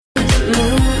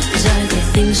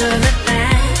things of the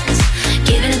past.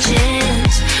 Give it a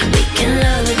chance, we can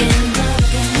love again.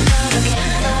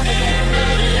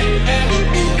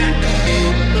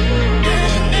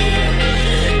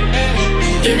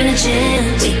 Give it a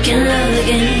chance, we can love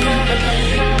again.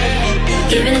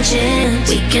 Give it a chance,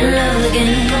 we can love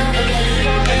again.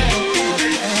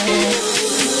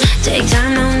 Take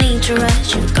time, no need to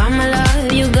rush. You got my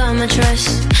love, you got my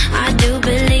trust. I do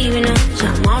believe in us.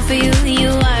 I'm all for you, you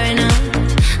are enough.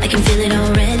 I can feel it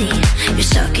already. You're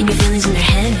stuck in your feelings and they're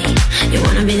heavy. You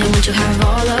wanna be the one to have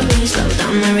all of me. Slow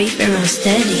down my rate, but run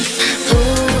steady. Ooh,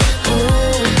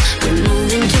 ooh, we're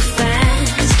moving too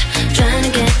fast. Trying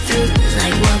to get through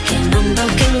like walking on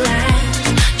broken glass.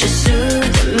 Just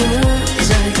soothe the mood.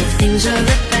 These are the things of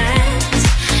the past.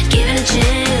 Give it a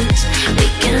chance, we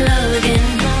can love again.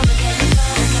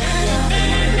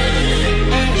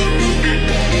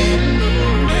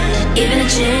 Give it a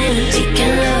chance, we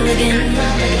can love again.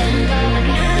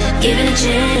 Give it a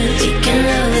chance, we can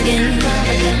love again.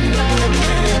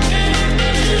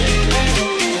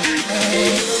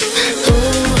 Ooh,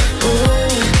 ooh,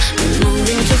 we're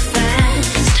moving too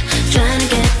fast. Trying to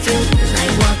get through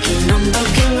like walking on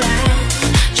broken glass.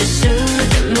 Just soothe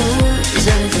the mood, these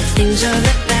are the things of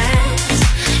the past.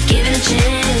 Give it a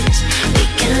chance, we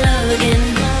can love again.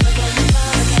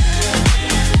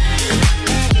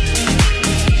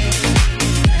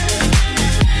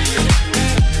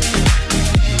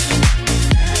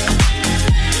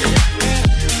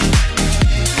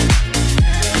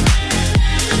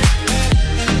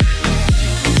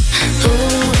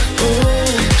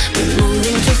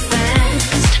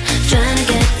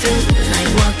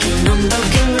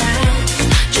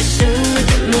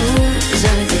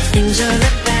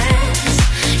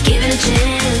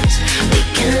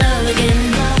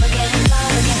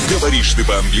 Говоришь ты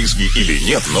по-английски или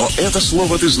нет, но это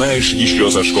слово ты знаешь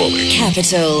еще со школы.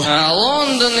 Capital.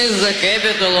 London is the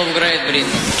capital of Great Britain.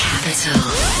 Capital.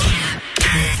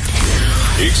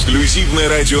 Эксклюзивное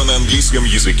радио на английском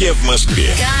языке в Москве.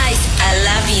 Guys, I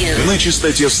love you. На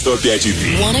частоте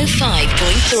 105,3.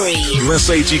 105.3. На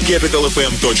сайте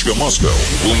capitalfm.moscow.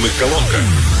 В умных колонках.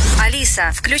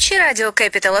 Алиса, включи радио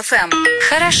Capital FM.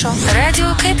 Хорошо.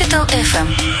 Радио Capital FM.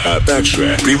 А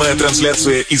также прямая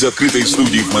трансляция из открытой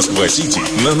студии в Москва-Сити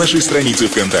на нашей странице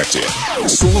ВКонтакте.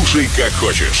 Слушай как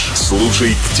хочешь.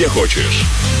 Слушай где хочешь.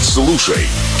 Слушай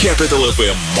Capital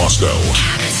FM Moscow.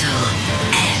 Capital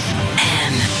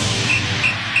FM.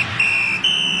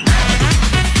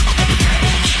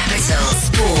 Capital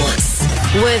Sports.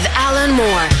 With Alan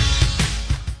Moore.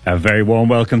 A very warm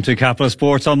welcome to Capital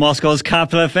Sports on Moscow's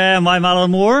Capital FM. I'm Alan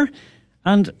Moore,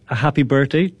 and a happy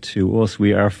birthday to us.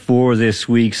 We are 4 this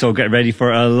week, so get ready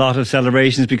for a lot of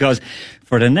celebrations because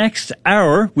for the next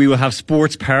hour, we will have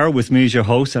Sports Power with me as your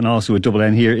host and also a double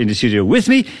N here in the studio with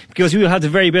me because we will have the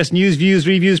very best news, views,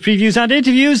 reviews, previews and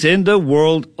interviews in the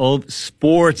world of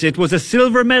sports. It was a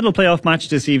silver medal playoff match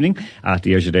this evening at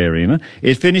the Erjideh Arena.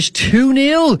 It finished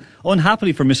 2-0,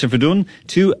 unhappily for Mr. Verdun,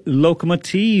 to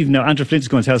Lokomotiv. Now, Andrew Flint is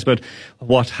going to tell us about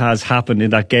what has happened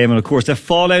in that game and, of course, the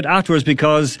fallout afterwards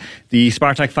because the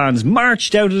Spartak fans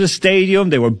marched out of the stadium.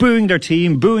 They were booing their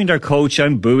team, booing their coach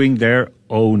and booing their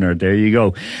owner. There you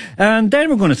go. And then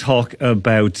we're going to talk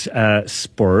about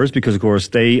Spurs because, of course,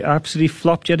 they absolutely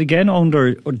flopped yet again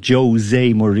under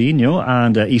Jose Mourinho,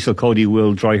 and Isel Cody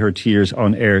will dry her tears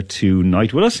on air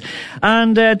tonight with us.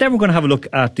 And then we're going to have a look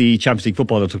at the Champions League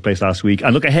football that took place last week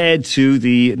and look ahead to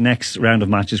the next round of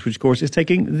matches, which, of course, is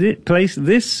taking place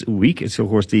this week. It's, of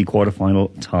course, the quarter-final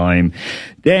time.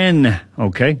 Then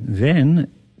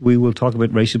we will talk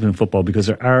about racism in football because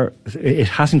it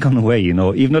hasn't gone away, you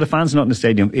know. Even though the fans are not in the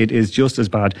stadium, it is just as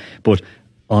bad, but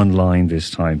online this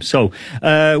time. So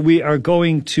we are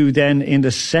going to then, in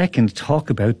the second, talk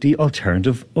about the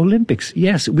alternative Olympics.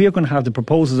 Yes, we are going to have the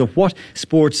proposals of what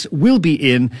sports will be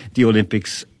in the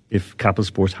Olympics if Capital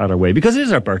Sports had our way, because it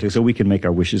is our birthday, so we can make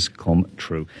our wishes come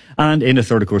true. And in the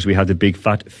third, of course, we have the big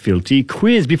fat filthy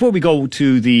quiz. Before we go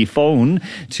to the phone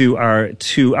to our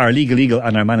legal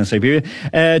and our man in Siberia,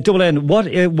 Double N, what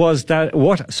is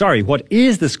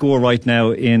the score right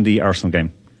now in the Arsenal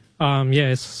game?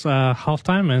 It's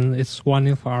half-time and it's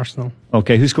 1-0 for Arsenal.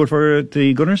 Okay, who scored for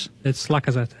the Gunners? It's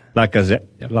Lacazette.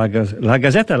 Yep. La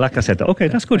Gazzetta. Okay,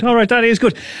 that's good. All right, that is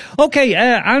good. Okay,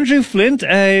 Andrew Flint,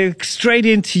 straight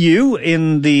into you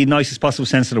in the nicest possible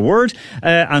sense of the word,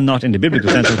 and not in the biblical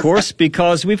sense, of course,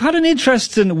 because we've had an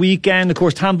interesting weekend. Of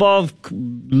course, Tambov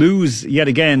lose yet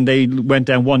again. They went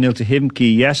down 1-0 to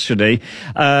Himki yesterday.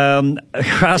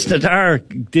 Krasnodar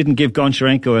didn't give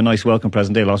Goncharenko a nice welcome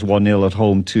present. They lost 1-0 at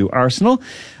home to Arsenal.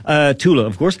 Tula,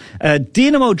 of course.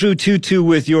 Dinamo drew 2-2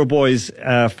 with your boys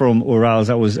from Urals.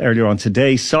 That was earlier on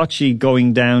today. Sochi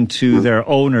going down to their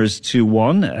owners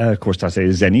 2-1. Of course, that's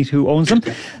Zenit who owns them.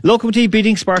 Lokomotiv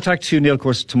beating Spartak 2-0. Of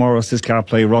course, tomorrow CSKA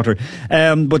play Rotor.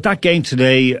 But that game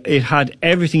today, it had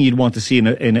everything you'd want to see in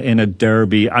a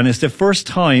derby. And it's the first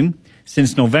time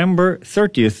since November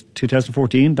 30th,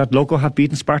 2014, that Loko have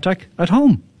beaten Spartak at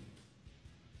home.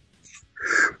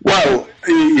 Well,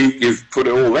 you've put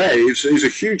it all there. It's a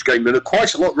huge game and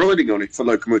quite a lot riding on it for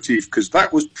Lokomotiv, because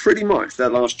that was pretty much their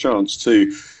last chance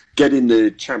to get in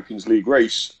the Champions League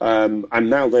race. And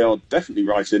now they are definitely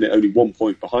right in it, only 1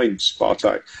 point behind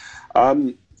Spartak.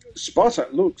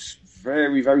 Spartak looks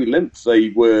very, very limp. They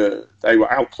were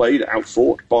outplayed,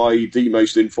 outfought by the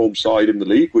most informed side in the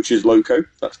league, which is Loko.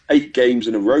 That's 8 games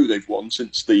in a row they've won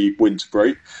since the winter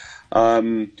break.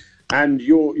 And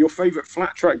your favourite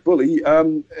flat track bully,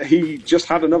 he just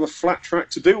had another flat track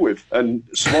to deal with, and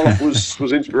Smolov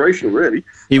was inspirational, really.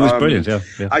 He was brilliant, yeah.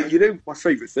 My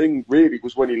favourite thing really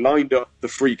was when he lined up the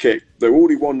free kick. They were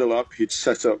already 1-0 up. He'd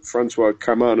set up Francois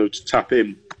Camano to tap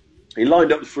in. He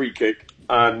lined up the free kick,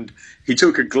 and he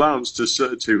took a glance to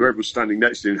whoever was standing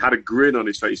next to him and had a grin on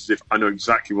his face as if, I know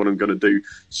exactly what I'm going to do.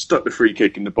 Stuck the free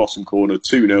kick in the bottom corner,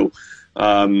 2-0.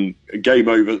 Game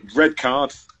over. Red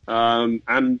card.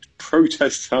 And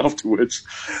protests afterwards.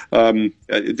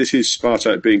 This is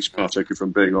Spartak being Spartak, if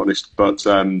I'm being honest, but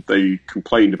they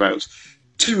complained about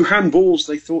 2 handballs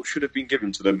they thought should have been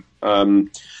given to them.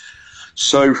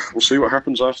 So we'll see what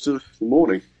happens after the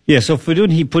morning. Yeah, so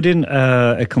Fedun, he put in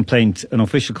a complaint, an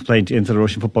official complaint into the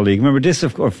Russian Football League. Remember this,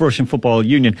 of course, Russian Football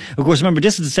Union. Of course, remember,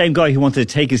 this is the same guy who wanted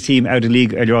to take his team out of the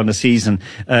league earlier on the season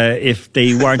if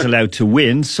they weren't allowed to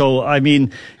win. So, I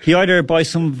mean, he either buys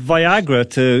some Viagra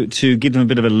to give them a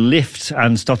bit of a lift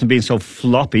and stop them being so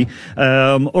floppy,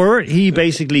 or he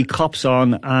basically cops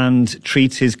on and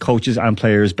treats his coaches and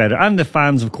players better, and the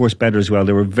fans, of course, better as well.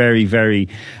 They were very, very,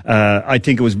 I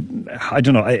think it was, I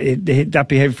don't know, that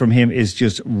behaviour from him is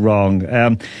just wrong.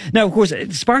 Now, of course,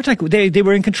 Spartak, they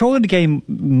were in control of the game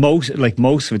most of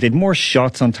it. They had more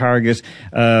shots on target,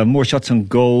 more shots on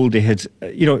goal. They had,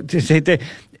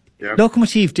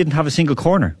 Lokomotiv didn't have a single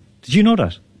corner. Did you know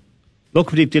that?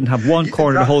 Lokomotiv didn't have one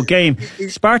corner the whole game.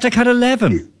 Spartak had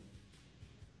 11.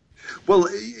 Well,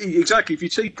 exactly. If you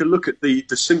take a look at the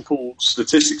simple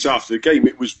statistics after the game,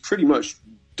 it was pretty much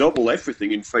double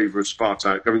everything in favour of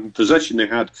Spartak. I mean, possession they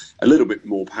had a little bit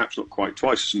more, perhaps not quite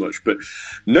twice as much, but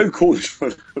no corners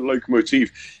for Lokomotiv.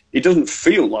 It doesn't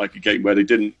feel like a game where they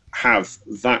didn't have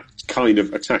that kind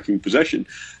of attacking possession.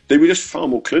 They were just far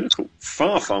more clinical,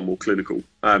 far more clinical.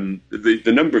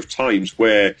 The number of times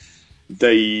where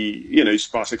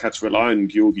Spartak had to rely on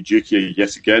Georgi Jikia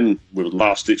yet again with a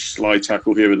last-ditch slide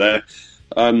tackle here and there.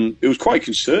 It was quite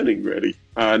concerning, really.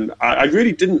 And I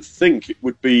really didn't think it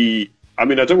would be, I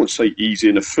mean, I don't want to say easy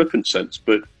in a flippant sense,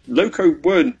 but Loko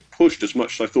weren't pushed as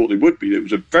much as I thought they would be. It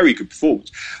was a very good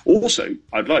performance. Also,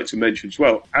 I'd like to mention as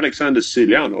well, Alexander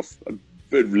Silyanov, a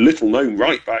little-known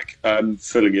right-back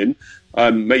filling in,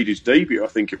 made his debut, I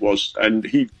think it was, and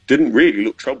he didn't really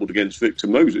look troubled against Victor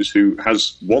Moses, who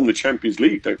has won the Champions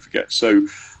League, don't forget. So,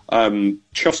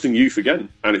 trusting youth again,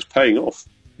 and it's paying off.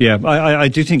 Yeah, I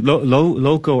do think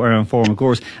Loko are in form. Of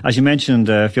course, as you mentioned,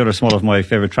 Fyodor Smolov, my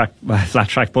favourite flat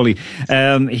track bully,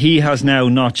 he has now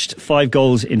notched 5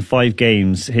 goals in 5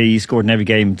 games. He scored in every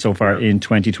game so far in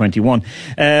 2021.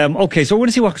 Okay, so we're going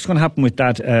to see what's going to happen with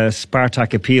that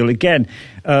Spartak appeal. Again,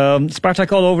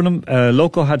 Spartak all over them.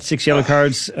 Loko had 6 yellow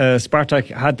cards. Spartak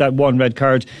had that 1 red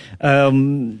card. I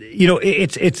mean,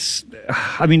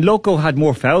 Loko had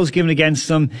more fouls given against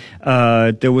them.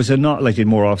 There was they had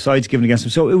more offsides given against them.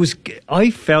 So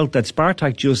I felt that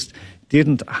Spartak just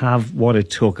didn't have what it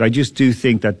took. I just do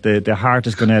think that the heart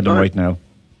is going to end them right now.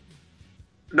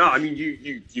 No, I mean,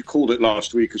 you called it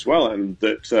last week as well, and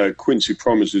that Quincy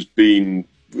Promes has been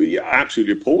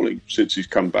absolutely appalling since he's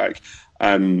come back.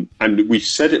 And we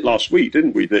said it last week,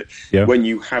 didn't we? That when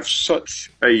you have such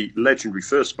a legendary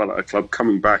first spell at a club,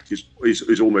 coming back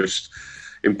is almost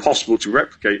impossible to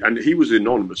replicate. And he was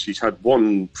anonymous. He's had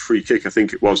 1 free kick, I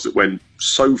think it was, that went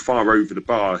so far over the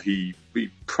bar, he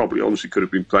probably honestly could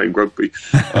have been playing rugby.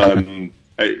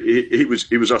 He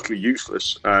was utterly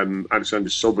useless. Alexander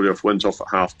Sobolev went off at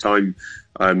half-time.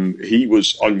 He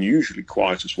was unusually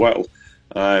quiet as well.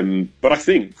 But I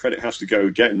think credit has to go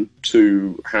again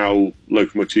to how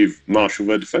Lokomotiv marshalled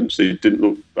their defence. They didn't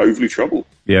look overly trouble.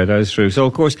 Yeah, that is true. So,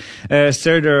 of course,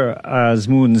 Serdar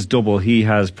Azmoun's double, he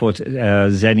has put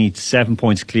Zenit 7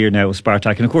 points clear now of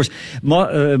Spartak. And, of course,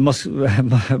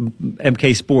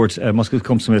 MK Sport, Moscow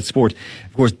Komsomolets Sport,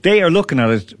 of course, they are looking at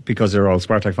it because they're all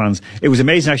Spartak fans. It was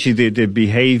amazing, actually, the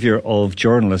behaviour of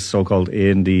journalists, so-called,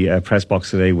 in the press box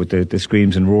today with the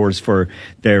screams and roars for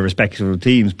their respective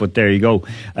teams. But there you go.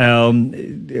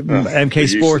 MK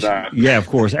Sport, yeah, of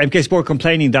course. MK Sport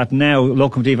complaining that now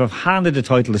Lokomotiv have handed the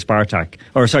title to Spartak.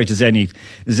 To Zenit.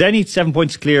 Zenit 7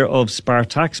 points clear of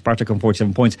Spartak. Spartak on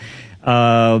 47 points.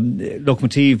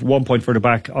 Lokomotiv 1 point further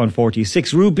back on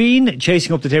 46. Rubin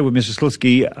chasing up the tail with Mr.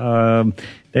 Slutsky.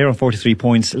 They're on 43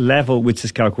 points, level with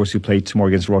CSKA, of course, who played tomorrow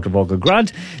against Rotor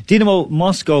Volgograd. Dynamo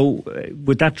Moscow,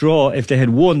 with that draw, if they had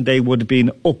won, they would have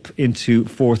been up into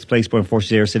fourth place, but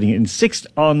unfortunately they are sitting in sixth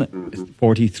on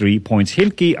 43 points.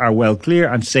 Khimki are well clear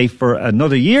and safe for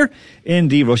another year in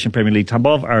the Russian Premier League.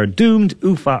 Tambov are doomed.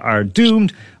 Ufa are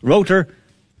doomed. Rotor,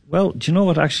 well, do you know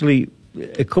what, actually,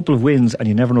 a couple of wins and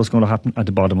you never know what's going to happen at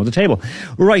the bottom of the table.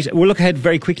 Right, we'll look ahead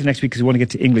very quickly next week because we want to get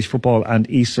to English football and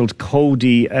Eastfield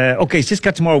Cody. Okay,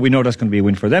 CSKA tomorrow, we know that's going to be a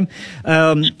win for them.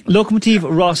 Lokomotiv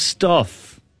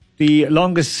Rostov, the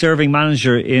longest serving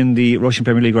manager in the Russian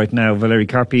Premier League right now, Valery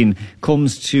Karpin,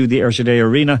 comes to the Erzhadei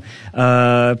Arena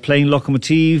playing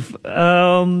Lokomotiv.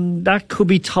 That could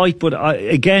be tight, but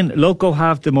again, Loko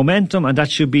have the momentum and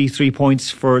that should be 3 points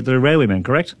for the Railwaymen,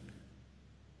 correct?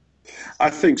 I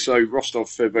think so.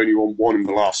 Rostov have only won one in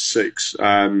the last six,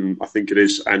 I think it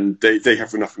is, and they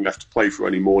have nothing left to play for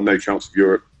anymore. No chance of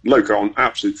Europe. Loco on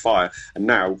absolute fire, and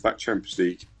now that Champions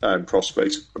League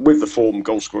prospect with the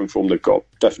goal-scoring form they've got,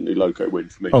 definitely Loco win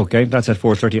for me. Okay, that's at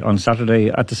 4:30 on Saturday.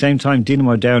 At the same time,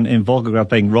 Dynamo down in Volgograd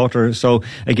playing Rotor. So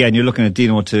again, you're looking at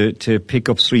Dynamo to pick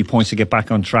up 3 points to get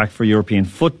back on track for European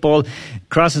football.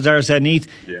 Krasnodar Zenit.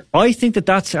 Yeah. I think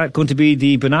that's going to be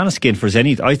the banana skin for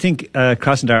Zenit. I think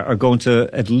Krasnodar are going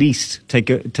to at least take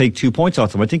 2 points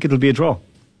off them. I think it'll be a draw.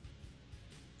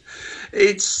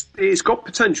 It's got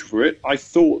potential for it. I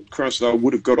thought Krasnodar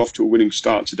would have got off to a winning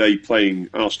start today playing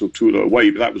Arsenal Tula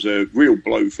away, but that was a real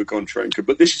blow for Goncharенko.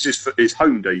 But this is his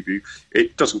home debut.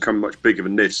 It doesn't come much bigger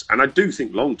than this. And I do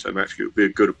think long term, actually, it would be a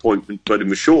good appointment. But in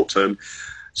the short term,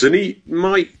 Zenit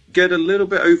might get a little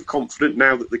bit overconfident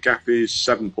now that the gap is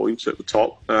 7 points at the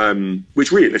top,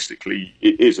 which realistically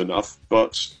it is enough,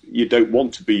 but you don't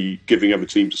want to be giving other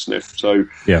teams a sniff. So,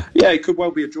 yeah, it could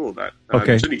well be a draw, that.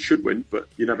 Okay. Zenit should win, but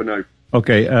you never know.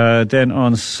 Okay, then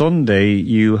on Sunday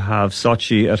you have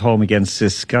Sochi at home against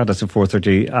CSKA, that's at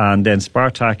 4:30, and then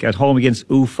Spartak at home against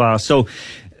Ufa. So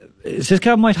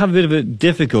CSKA might have a bit of a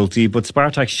difficulty, but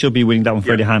Spartak should be winning that one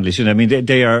fairly handily. I mean,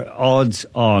 they are odds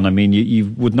on. I mean,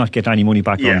 you would not get any money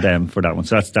back on them for that one.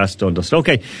 So that's done. Dust.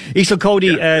 Okay, Eastfield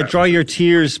Cody, dry your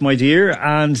tears, my dear,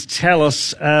 and tell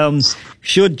us,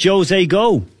 should Jose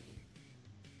go?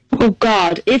 Oh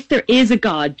God, if there is a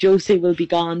God, Jose will be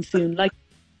gone soon. Like,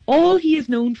 all he is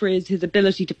known for is his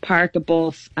ability to park a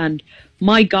bus, and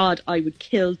my God, I would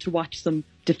kill to watch some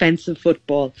defensive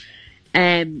football.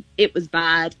 It was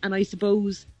bad, and I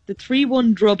suppose the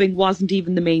 3-1 drubbing wasn't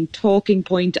even the main talking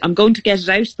point. I'm going to get it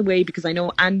out of the way because I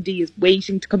know Andy is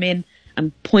waiting to come in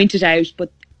and point it out,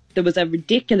 but there was a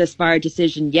ridiculous VAR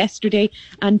decision yesterday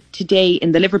and today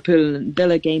in the Liverpool and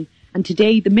Villa game, and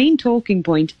today the main talking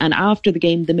point, and after the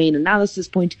game the main analysis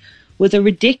point, was a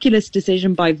ridiculous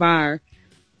decision by VAR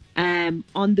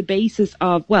on the basis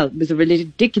of, it was a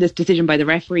ridiculous decision by the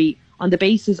referee on the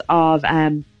basis of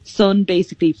Son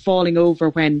basically falling over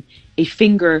when a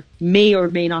finger may or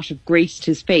may not have graced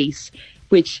his face,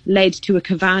 which led to a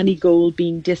Cavani goal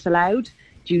being disallowed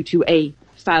due to a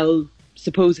foul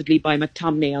supposedly by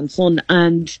McTominay on Son.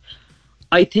 And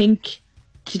I think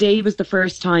today was the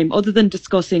first time, other than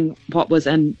discussing what was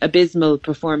an abysmal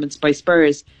performance by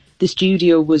Spurs, the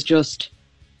studio was just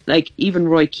like, even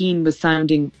Roy Keane was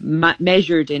sounding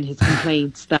measured in his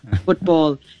complaints that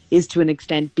football is to an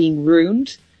extent being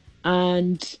ruined.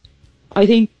 And I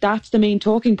think that's the main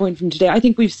talking point from today. I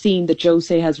think we've seen that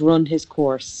Jose has run his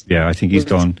course. Yeah, I think he's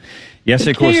done. Yes,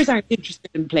 of course. Players aren't interested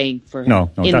in playing for him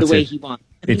in the way he wants.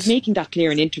 And he's making that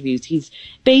clear in interviews. He's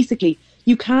basically,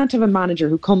 you can't have a manager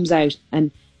who comes out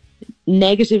and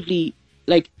negatively,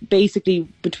 like, basically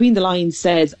between the lines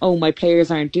says, "Oh, my players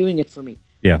aren't doing it for me."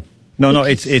 Yeah. No,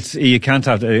 it's you can't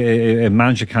have a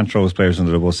manager can't throw his players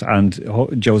under the bus, and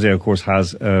Jose, of course,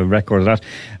 has a record of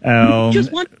that.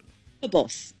 Just one the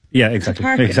bus. Yeah, exactly.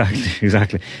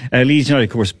 Leeds United, of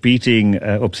course,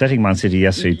 upsetting Man City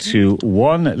yesterday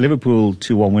 2-1. Liverpool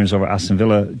 2-1 winners over Aston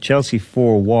Villa. Chelsea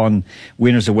 4-1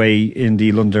 winners away in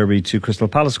the London Derby to Crystal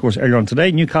Palace. Of course, earlier on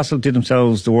today, Newcastle did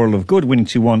themselves the world of good, winning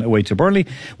 2-1 away to Burnley.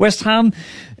 West Ham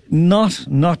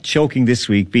not choking this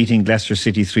week, beating Leicester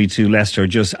City 3-2. Leicester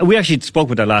we actually spoke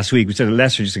about that last week. We said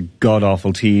Leicester just a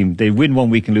god-awful team. They win one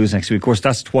week and lose next week. Of course,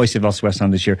 that's twice they've lost to West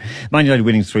Ham this year. Man United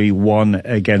winning 3-1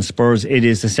 against Spurs. It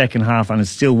is the second half and it's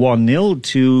still 1-0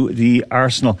 to the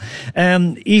Arsenal.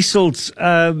 Isolt,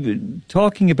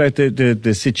 talking about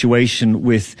the situation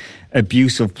with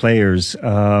abuse of players.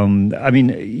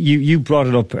 You brought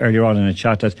it up earlier on in a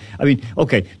chat that,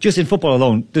 just in football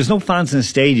alone, there's no fans in the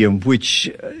stadium,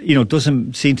 which,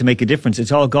 doesn't seem to make a difference.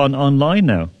 It's all gone online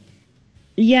now.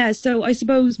 Yeah, so I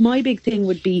suppose my big thing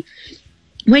would be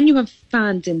when you have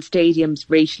fans in stadiums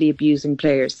racially abusing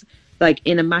players, like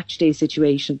in a match day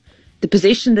situation, the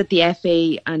position that the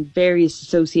FA and various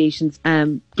associations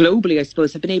globally, I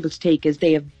suppose, have been able to take is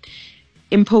they have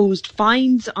imposed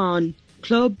fines on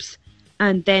clubs,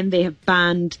 and then they have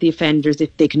banned the offenders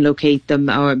if they can locate them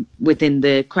or within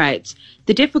the crowds.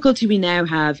 The difficulty we now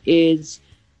have is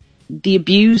the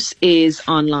abuse is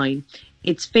online.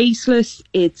 It's faceless,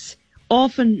 it's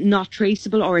often not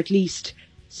traceable, or at least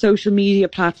social media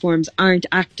platforms aren't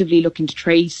actively looking to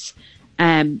trace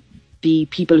the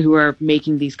people who are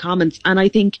making these comments. And I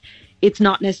think it's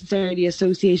not necessarily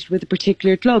associated with a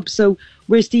particular club. So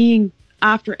we're seeing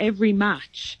after every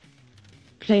match,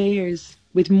 players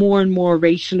with more and more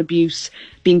racial abuse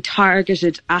being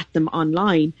targeted at them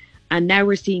online. And now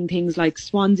we're seeing things like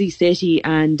Swansea City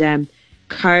and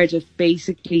Cardiff.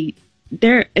 Basically,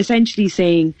 they're essentially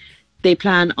saying they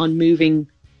plan on moving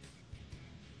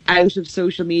out of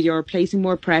social media or placing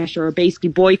more pressure or basically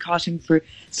boycotting for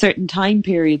certain time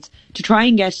periods to try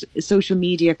and get social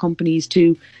media companies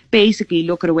to basically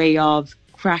look at a way of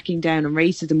cracking down on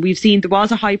racism. We've seen there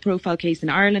was a high profile case in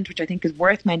Ireland, which I think is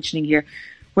worth mentioning here,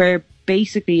 where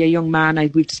basically a young man,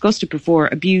 we've discussed it before,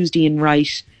 abused Ian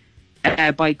Wright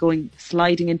by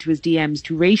sliding into his DMs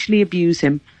to racially abuse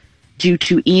him due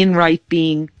to Ian Wright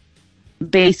being,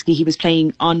 basically he was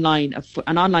playing online,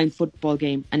 an online football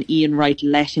game, and Ian Wright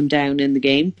let him down in the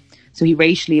game. So he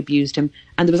racially abused him,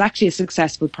 and there was actually a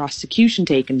successful prosecution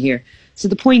taken here. So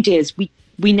the point is, we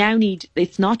now need,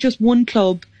 it's not just one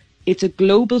club, it's a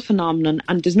global phenomenon,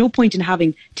 and there's no point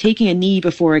in taking a knee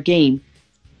before a game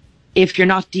if you're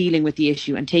not dealing with the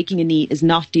issue, and taking a knee is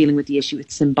not dealing with the issue,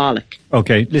 it's symbolic.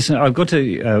 Okay, listen, I've got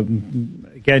to,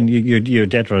 again, you're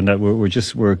dead on that.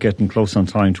 We're getting close on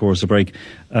time towards the break.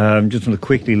 Just want to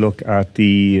quickly look at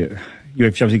the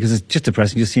UEFA Championship, because it's just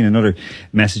depressing. Just seen another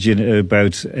message in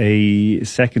about a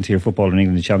second tier footballer in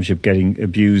England, the Championship, getting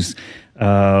abused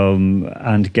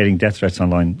and getting death threats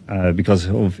online because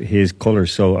of his colour.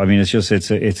 So I mean, it's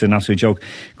an absolute joke.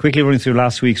 Quickly running through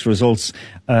last week's results.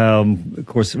 Of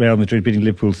course, Real Madrid beating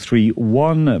Liverpool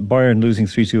 3-1, Bayern losing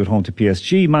 3-2 at home to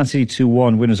PSG, Man City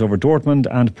 2-1 winners over Dortmund,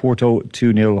 and Porto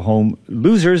 2-0 home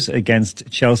losers against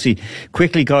Chelsea.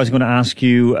 Quickly, guys, I'm going to ask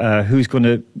you who's going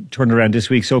to turn around this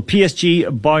week. So PSG,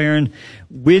 Bayern,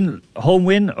 home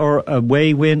win or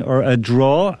away win or a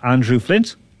draw? Andrew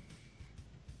Flint?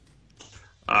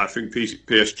 I think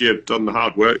PSG have done the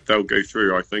hard work. They'll go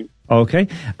through, I think. Okay.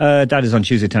 That is on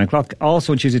Tuesday, 10 o'clock.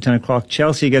 Also on Tuesday, 10 o'clock,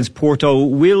 Chelsea against Porto.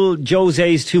 Will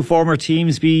Jose's two former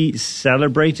teams be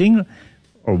celebrating?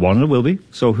 Or one of them will be.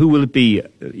 So who will it be,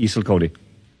 Isel Cody?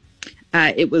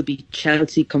 It will be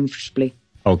Chelsea comfortably.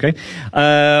 Okay.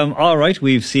 All right.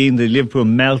 We've seen the Liverpool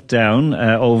meltdown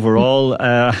overall.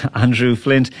 Andrew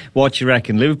Flint, what you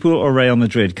reckon? Liverpool or Real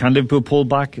Madrid? Can Liverpool pull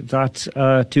back that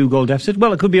 2-goal deficit?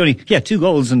 Well, it could be only 2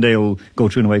 goals and they'll go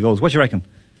 2 away goals. What do you reckon?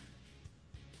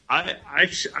 I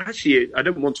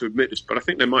don't want to admit this, but I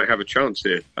think they might have a chance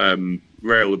here.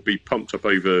 Real would be pumped up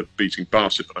over beating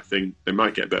Barca, but I think they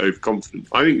might get a bit overconfident.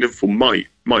 I think Liverpool might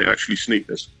actually sneak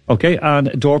this. Okay, and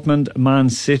Dortmund, Man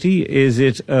City, is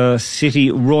it a City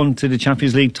run to the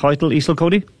Champions League title, Isel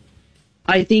Cody?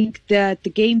 I think that the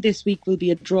game this week will be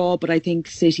a draw, but I think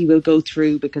City will go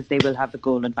through because they will have the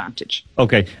goal advantage.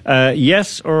 Okay.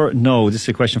 Yes or no? This is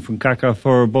a question from Kaka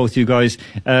for both you guys.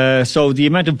 So the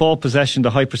amount of ball possession,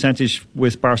 the high percentage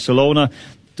with Barcelona,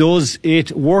 does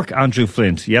it work, Andrew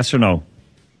Flint? Yes or no?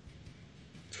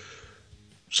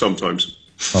 Sometimes.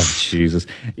 Oh, Jesus.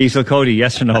 Isel Cody,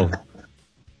 yes or no?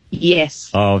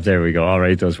 Yes. Oh, there we go. All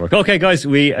right, it does work. Okay, guys,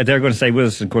 they're going to stay with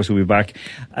us. Of course, we'll be back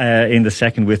in the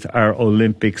second with our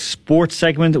Olympic sports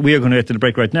segment. We are going to get to the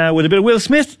break right now with a bit of Will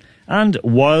Smith and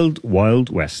Wild Wild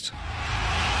West.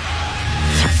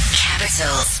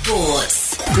 Capital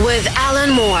Sports. With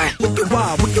Alan Moore. Wicked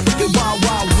wild,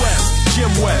 wild west. Jim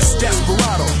West,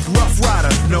 Desperado, Rough Rider.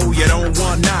 No, you don't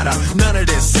want nada. None of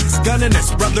this. Six gunning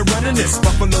this, brother running this.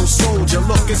 Buffalo Soldier.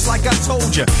 Look, it's like I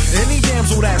told you. Any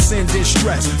damsel that's in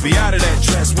distress, be out of that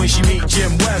dress when she meet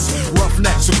Jim West.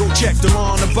 Roughneck, so go check the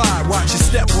law on the vibe. Watch your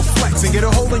step reflex and get a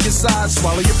hole in your side.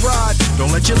 Swallow your pride.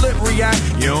 Don't let your lip react.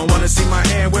 You don't wanna see my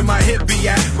hand where my hip be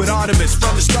at. With Artemis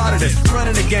from the start of it,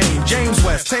 running the game. James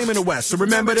West, taming the West. So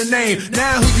remember the name.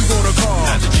 Now who you gonna call?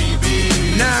 Not the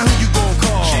GB. Now who you gonna call?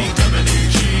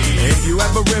 If you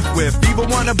ever riff with either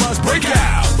one of us, break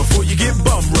out before you get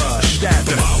bum rushed at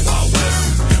the Wild Wild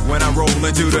West. When I roll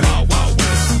into the Wild Wild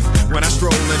West. When I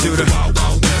stroll into the Wild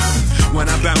Wild West. When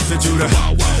I bounce into the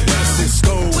Wild Wild West.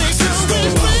 Cisco, Cisco.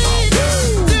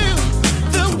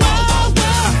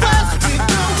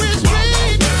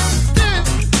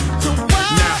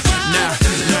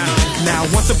 Now,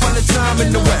 once upon a time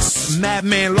in the West,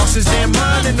 madman lost his damn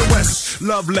mind in the West.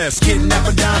 Loveless,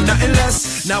 kidnapper down, nothing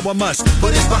less. Now I must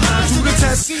put his behind to the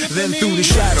test. Then through the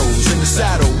shadows, in the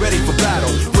saddle, ready for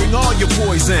battle. Bring all your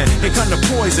poison, here come the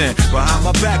poison. Behind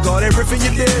my back, all everything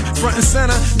you did, front and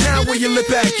center. Now where your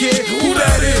lip at, kid? Who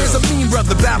that is? A mean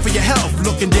brother, bad for your health.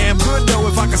 Looking damn good though,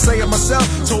 if I can say it myself.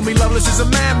 Told me Loveless is a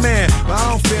madman, but I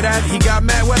don't fear that. He got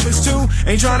mad weapons too,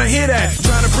 ain't trying to hear that.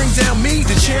 Trying to bring down me,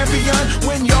 the champion.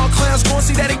 When y'all clowns gonna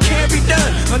see that it can't be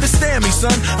done. Understand me,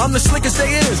 son, I'm the slickest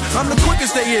they is. I'm the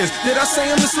quickest they is. Did I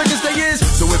say I'm the slickest they is?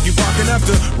 So if you barking up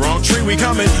the wrong tree, we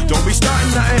coming. Don't be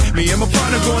starting nothing. Me and my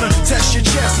partner gonna test your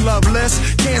chest, Loveless.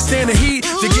 Can't stand the heat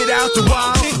to get out the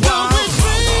wild, wild.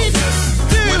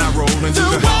 When I roll into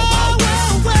the wild,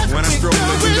 when I stroll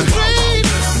into the wild,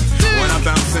 when I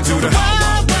bounce into the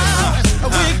wild,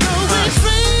 we're going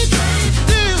straight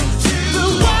to the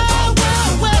wild,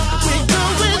 wild west. We're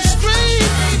going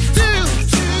straight to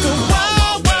the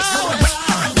wild, wild west.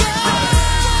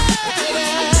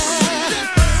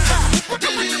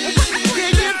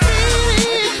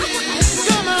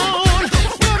 Come on,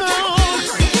 come on.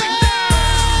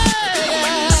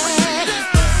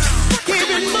 Keep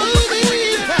it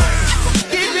moving,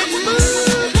 keep it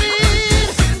moving.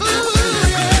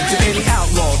 To any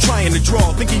outlaw trying to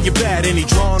draw, thinking you're bad, any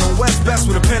drawing on West best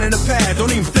with a pen and a pad,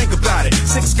 don't even think about it.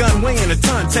 6 gun weighing a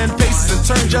ton, 10 paces and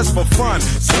turn just for fun.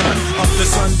 Sun up to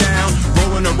sundown,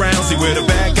 rolling around, see where the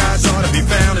bad guys are to be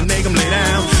found and make them lay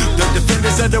down. The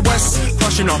defenders of the West,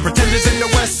 crushing all pretenders in the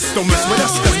West. Don't mess with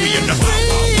us, cause we in the Wild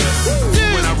Wild West.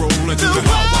 When I roll into the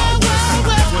Wild Wild West,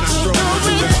 when I stroll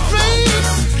into the Wild Wild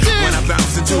West, when I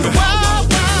bounce into the Wild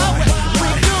Wild West,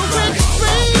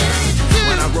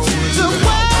 when I roll into the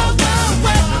Wild Wild West,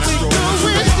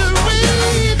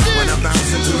 when I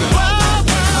bounce into the Wild Wild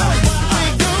West.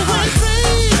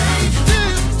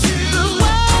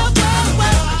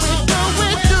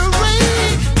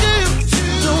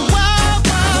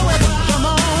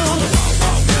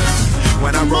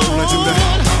 When I roll into the,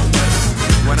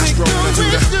 when I stroll into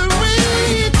the,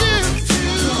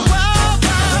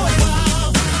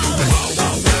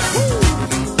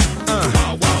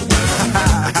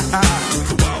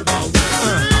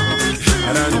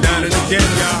 I done it again,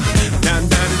 y'all. Done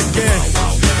it again.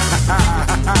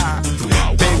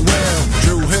 Big Will,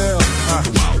 Drew Hill.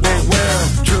 Big Will,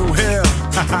 Drew Hill.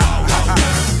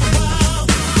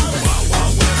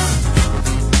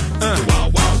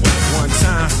 One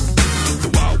time.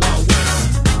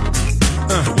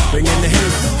 Bring in the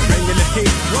heat, bring in the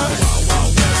heat. What?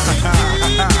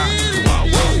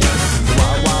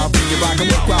 Wild, wild, bring it back and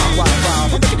whip, wild, wild, wild.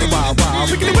 Bring it wild, wild,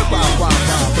 bring it whip, wild, wild,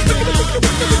 wild.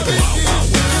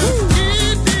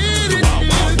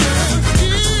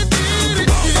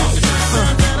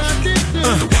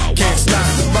 Can't stop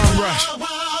the bum rush.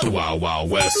 The Wild Wild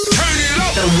West. Turn it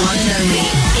up. The one and only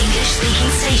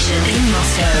English-speaking station in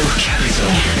Moscow.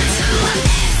 Capital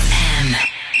FM.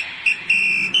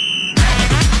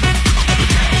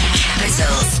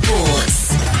 Capital Sports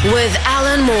with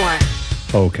Alan Moore.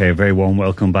 Okay, a very warm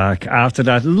welcome back. After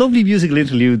that lovely musical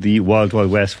interlude, the Wild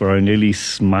Wild West, where I nearly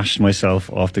smashed myself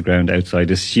off the ground outside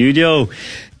the studio.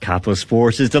 Capital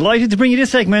Sports is delighted to bring you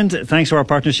this segment thanks to our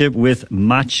partnership with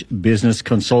Match Business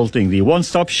Consulting, the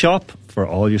one-stop shop for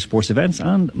all your sports events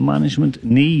and management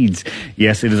needs.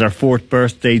 Yes, it is our 4th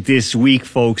birthday this week,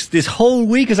 folks. This whole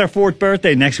week is our 4th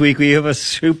birthday. Next week we have a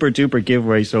super duper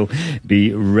giveaway, so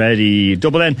be ready.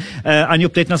 Double N, any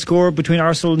update on that score between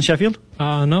Arsenal and Sheffield?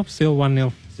 No, still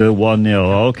 1-0. Still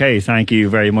 1-0. Okay, thank you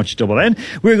very much, Double N.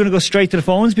 We're going to go straight to the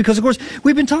phones because, of course,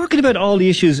 we've been talking about all the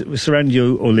issues surrounding the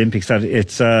Olympics. That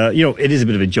it's, it is a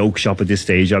bit of a joke shop at this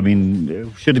stage. I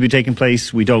mean, should it be taking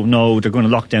place? We don't know. They're going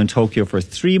to lock down Tokyo for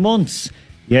 3 months.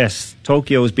 Yes,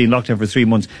 Tokyo has been locked down for 3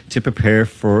 months to prepare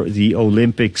for the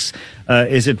Olympics.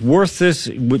 Is it worth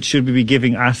it? Should we be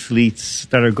giving athletes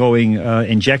that are going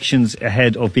injections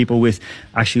ahead of people with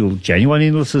actual genuine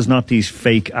illnesses, not these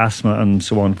fake asthma and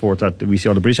so on and forth that we see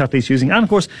all the British athletes using, and of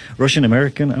course Russian,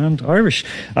 American and Irish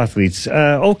athletes?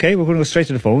 Okay, we're going to go straight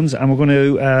to the phones and we're going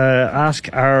to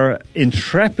ask our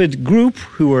intrepid group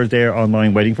who are there on the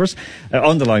line waiting for us.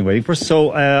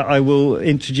 So I will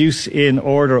introduce in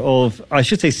order of, I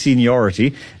should say,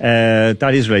 seniority.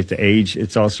 That is related to age.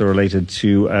 It's also related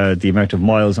to the amount of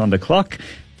miles on the clock.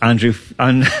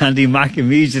 Andy Mack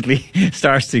immediately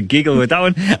starts to giggle with that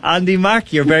one. Andy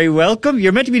Mack, you're very welcome.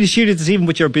 You're meant to be the shooter this evening,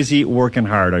 but you're busy working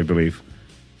hard, I believe.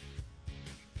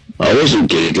 I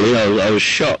wasn't giggling, I was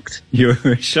shocked. You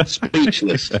were shocked?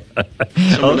 Speechless.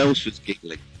 Someone else was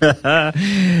giggling.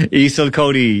 Isel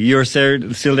Cody, you're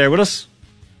still there with us?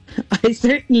 I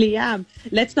certainly am.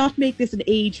 Let's not make this an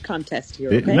age contest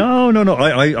here, okay? No.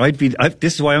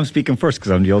 This is why I'm speaking first, because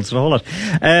I'm the oldest of the whole lot.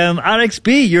 Alex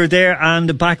B, you're there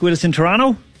and back with us in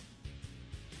Toronto?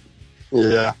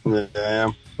 Yeah, I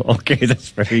am. Okay, that's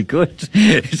very good.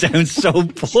 It sounds so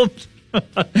pumped.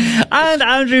 And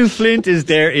Andrew Flint is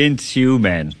there in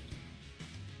Tumen.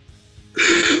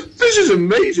 This is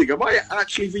amazing. Am I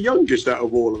actually the youngest out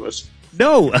of all of us?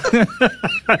 No,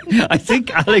 I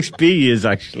think Alex B is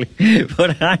actually.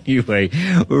 But anyway,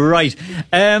 right.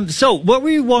 So what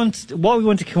we want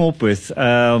to come up with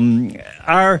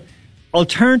are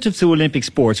alternatives to Olympic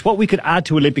sports. What we could add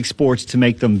to Olympic sports to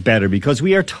make them better, because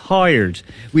we are tired.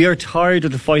 We are tired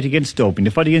of the fight against doping,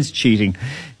 the fight against cheating,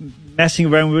 messing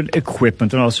around with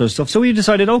equipment and all sorts of stuff. So we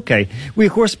decided, okay, we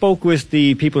of course spoke with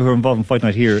the people who are involved in Fight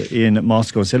Night here in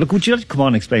Moscow and said, look, would you like to come on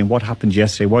and explain what happened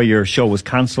yesterday, why your show was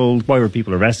cancelled, why were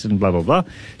people arrested and blah, blah, blah.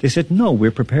 They said, no,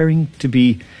 we're preparing to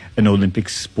be an Olympic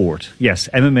sport. Yes,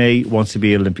 MMA wants to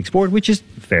be an Olympic sport, which is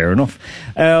fair enough.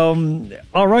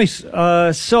 All right,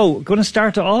 so going to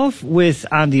start off with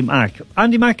Andy Mack.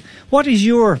 Andy Mack, what is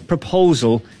your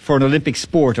proposal for an Olympic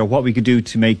sport, or what we could do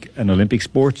to make an Olympic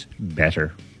sport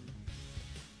better?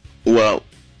 Well,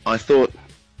 I thought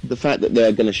the fact that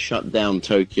they're going to shut down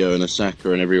Tokyo and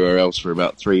Osaka and everywhere else for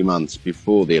about 3 months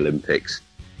before the Olympics,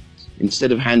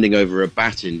 instead of handing over a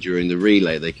baton during the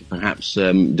relay, they could perhaps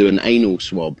do an anal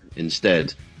swab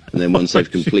instead. And then once they've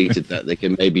completed that, they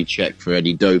can maybe check for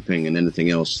any doping and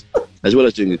anything else, as well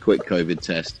as doing a quick COVID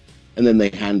test. And then they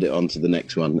hand it on to the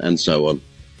next one, and so on.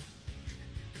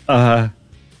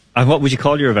 And what would you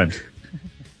call your event?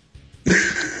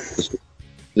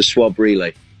 The swab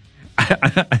relay.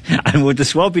 And would the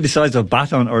swab be the size of a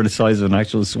baton or the size of an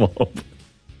actual swab?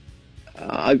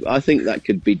 I think that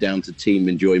could be down to team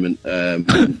enjoyment.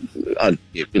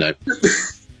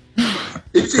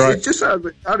 It's just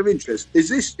out of interest, is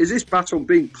this baton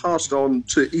being passed on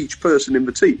to each person in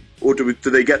the team, or do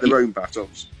they get their own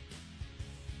batons?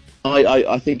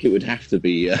 I think it would have to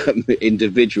be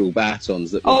individual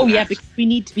batons. That because we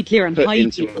need to be clear on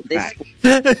hygiene of this.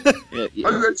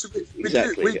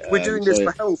 Exactly. We're doing this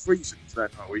for health reasons, then,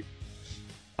 are we?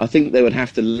 I think they would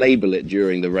have to label it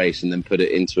during the race and then put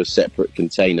it into a separate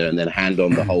container and then hand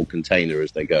on the whole container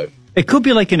as they go. It could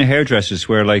be like in a hairdresser's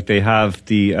where like they have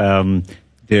the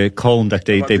comb that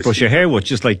they brush your hair with,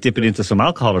 just like dip it into some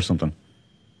alcohol or something.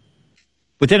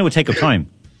 But then it would take up time.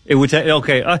 It would take,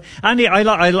 okay, Andy, I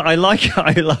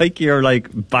like your like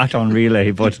baton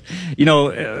relay, but you know,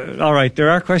 all right,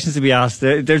 there are questions to be asked.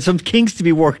 There's some kinks to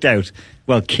be worked out.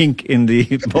 Well, kink in the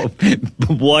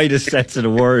widest sense of the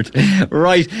word,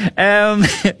 right?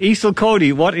 Isel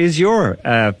Cody, what is your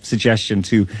suggestion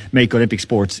to make Olympic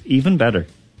sports even better?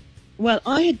 Well,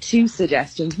 I had two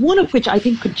suggestions, one of which I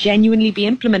think could genuinely be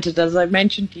implemented, as I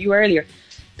mentioned to you earlier.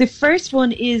 The first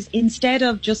one is, instead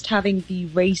of just having the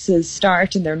races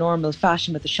start in their normal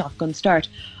fashion with a shotgun start,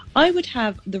 I would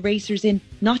have the racers in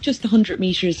not just the 100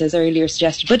 metres as earlier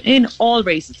suggested, but in all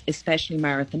races, especially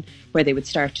marathon, where they would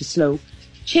start to slow,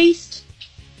 chased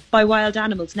by wild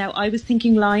animals. Now, I was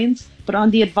thinking lions, but on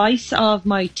the advice of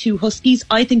my two huskies,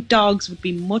 I think dogs would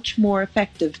be much more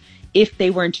effective if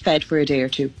they weren't fed for a day or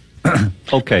two.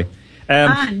 Okay.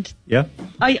 And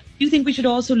I do think we should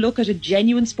also look at a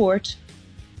genuine sport.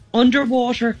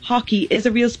 Underwater hockey is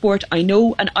a real sport. I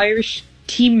know an Irish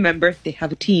team member, they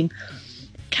have a team.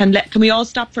 Can we all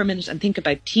stop for a minute and think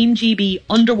about Team GB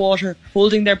underwater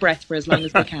holding their breath for as long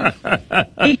as they can?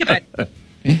 Think about it.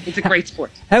 It's a great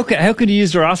sport. How can you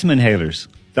use their asthma inhalers?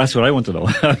 That's what I want to know.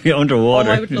 Underwater.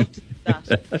 Oh, I would love to do that.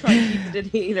 Try and use an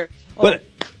inhaler. But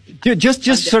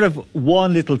just sort of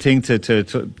one little thing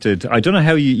to I don't know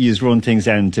how you run things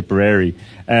down in Tipperary,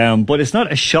 but it's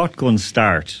not a shotgun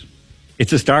start.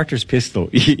 It's a starter's pistol.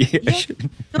 Yes.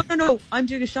 No. I'm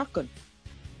doing a shotgun.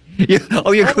 You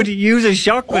could use a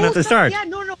shotgun at the start. Yeah,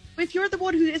 no. If you're the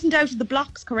one who isn't out of the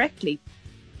blocks correctly,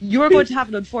 you're going to have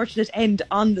an unfortunate end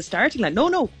on the starting line.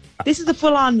 No. This is a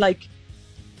full-on, like,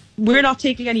 we're not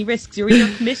taking any risks. You're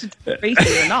either committed to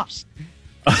racing or not.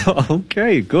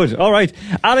 Okay, good. All right.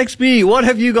 Alex B., what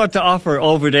have you got to offer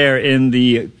over there in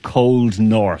the cold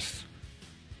north?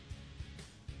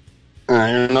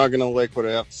 You're not going to like what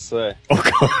I have to say. Oh,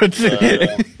 God.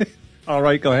 All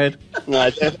right, go ahead. No, I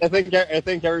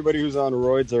think everybody who's on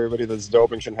roids, everybody that's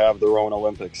doping should have their own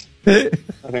Olympics. I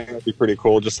think that'd be pretty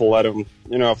cool. Just to let them,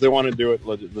 if they want to do it,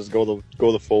 just go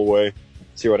the full way,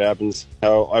 see what happens.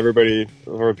 How everybody,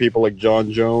 or people like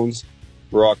John Jones,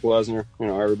 Brock Lesnar,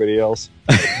 everybody else.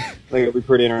 I think it'd be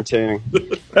pretty entertaining.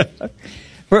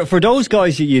 For those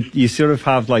guys, you sort of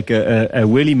have like a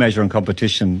willy measure in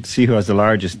competition, see who has the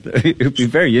largest. It'd be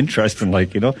very interesting, in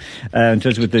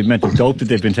terms of the amount of dope that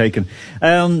they've been taking.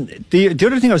 The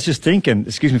other thing I was just thinking,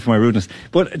 excuse me for my rudeness,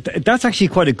 but that's actually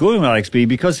quite a good one, Alex B,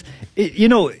 because, it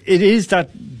is that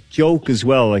joke as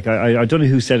well. Like, I don't know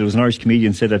who said it, was an Irish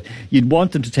comedian said that you'd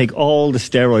want them to take all the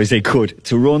steroids they could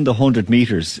to run the 100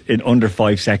 metres in under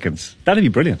 5 seconds. That'd be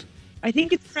brilliant. I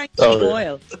think it's Frankie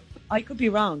Boyle. I could be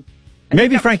wrong.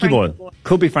 Maybe Frankie Boyle.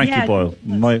 Could be Frankie Boyle.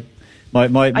 I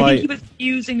think he was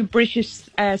using a British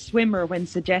swimmer when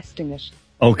suggesting it.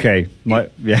 Okay.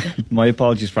 My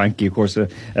apologies, Frankie, of course,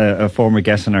 a former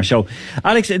guest on our show.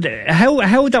 Alex,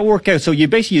 how would that work out? So you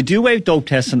do away with dope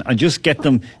testing and just get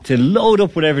them to load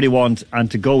up whatever they want and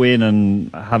to go in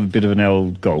and have a bit of an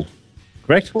old go.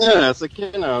 Correct? Yeah, it's like,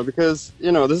 because,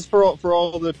 this is for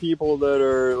all the people that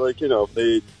are like, if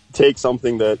they take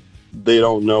something that they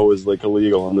don't know is like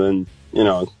illegal, and then,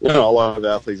 a lot of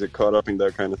athletes get caught up in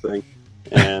that kind of thing.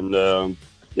 And,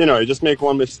 you just make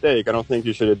one mistake. I don't think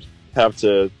you should have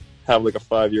to have like a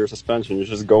 5-year suspension. You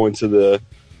just go into the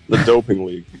doping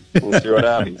league and see what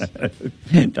happens.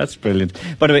 That's brilliant.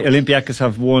 By the way, Olympiacos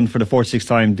have won for the 4th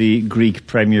time the Greek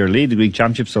Premier League, the Greek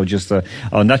Championship, so just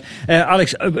on that.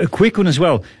 Alex, a quick one as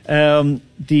well.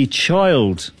 The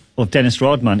child of Dennis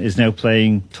Rodman is now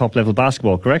playing top-level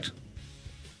basketball, correct?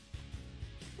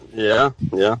 Yeah.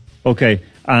 Okay,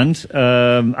 and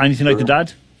anything like the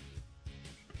dad?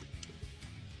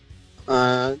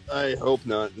 I hope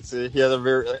not. He had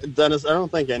a Dennis. I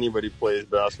don't think anybody plays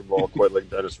basketball quite like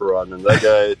Dennis Rodman. That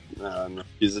guy,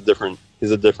 he's a different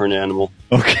animal.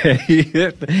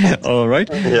 Okay, all right.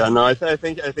 Yeah, no, I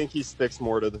think he sticks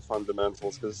more to the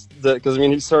fundamentals because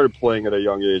he started playing at a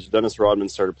young age. Dennis Rodman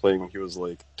started playing when he was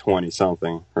like 20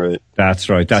 something, right? That's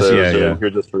right. You're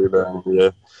just rebounding,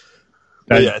 yeah.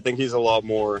 I think he's a lot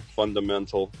more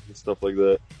fundamental and stuff like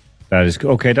that. That is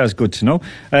okay. That's good to know.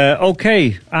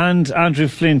 Okay, and Andrew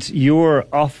Flint, you're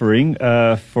offering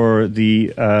for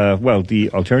the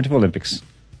Alternative Olympics.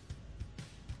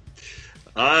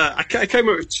 I came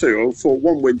up with two. For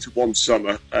one winter, one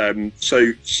summer.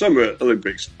 So Summer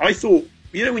Olympics. I thought,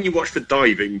 when you watch the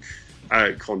diving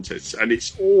contests, and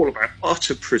it's all about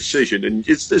utter precision, and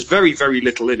there's very, very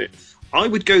little in it. I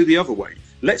would go the other way.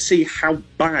 Let's see how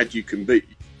bad you can be.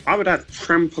 I would add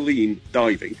trampoline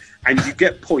diving, and you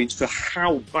get points for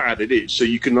how bad it is. So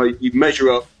you can you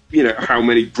measure up, how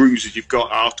many bruises you've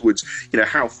got afterwards,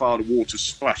 how far the water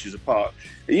splashes apart.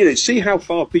 And, see how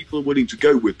far people are willing to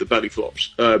go with the belly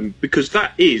flops, because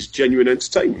that is genuine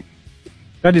entertainment.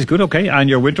 That is good. Okay, and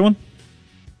your winter one?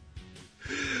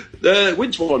 The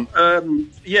winter one,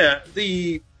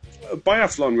 the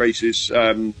biathlon races,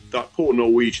 that poor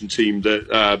Norwegian team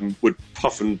that would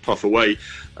puff away.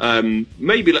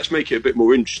 Maybe let's make it a bit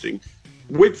more interesting.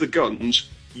 With the guns,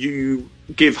 you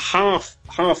give half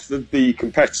of the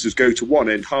competitors go to one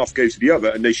end, half go to the other,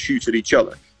 and they shoot at each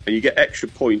other. And you get extra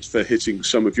points for hitting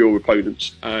some of your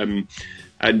opponents. And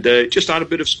just add a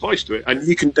bit of spice to it. And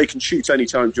they can shoot any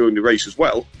time during the race as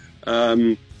well.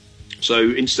 So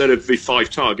instead of the 5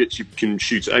 targets, you can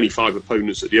shoot at any 5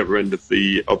 opponents at the other end of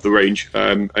the range,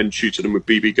 and shoot at them with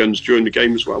BB guns during the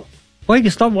game as well. Wait,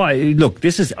 stop! Why? Look,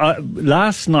 this is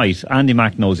last night. Andy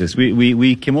Mack knows this.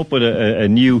 We came up with a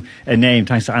name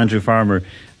thanks to Andrew Farmer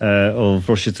of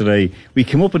Russia Today. We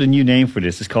came up with a new name for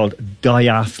this. It's called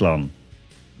Diathlon.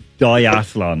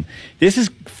 This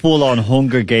is full on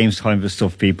Hunger Games kind of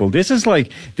stuff, people.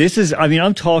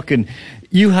 I'm talking.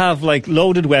 You have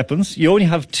loaded weapons. You only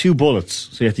have 2 bullets,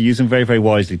 so you have to use them very, very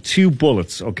wisely. 2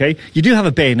 bullets, okay? You do have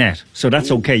a bayonet, so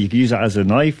that's okay. You can use it as a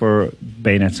knife or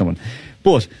bayonet someone.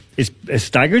 But it's a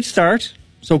staggered start,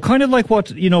 so kind of like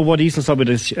what Isla saw with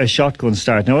a shotgun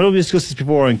start. Now, I know we discussed this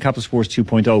before on Capital Sports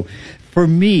 2.0. For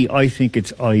me, I think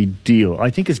it's ideal. I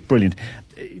think it's brilliant.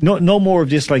 no more of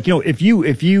this. Like, you know, if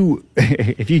you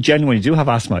genuinely do have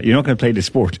asthma, you're not going to play the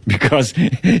sport because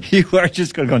you are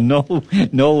just going to go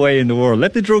no way in the world.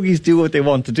 Let the druggies do what they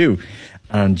want to do,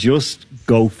 and just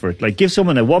go for it. Like, give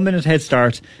someone a 1 minute head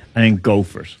start and then go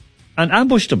for it and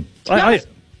ambush them.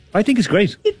 I think it's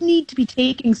great. You need to be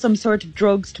taking some sort of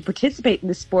drugs to participate in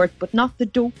the sport, but not the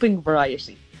doping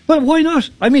variety. Well, why not?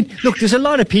 I mean, look, there's a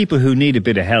lot of people who need a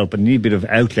bit of help and need a bit of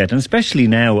outlet, and especially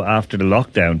now after the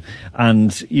lockdown.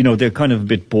 And, you know, they're kind of a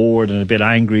bit bored and a bit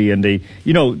angry, and they're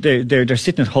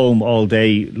sitting at home all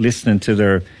day listening to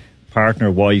their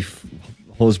partner, wife,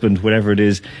 husband, whatever it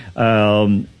is,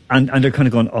 and they're kind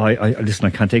of going, listen,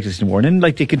 I can't take this anymore. And then,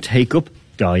 like, they can take up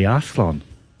diathlon.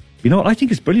 You know, I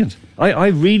think it's brilliant. I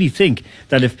really think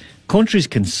that if countries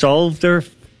can solve their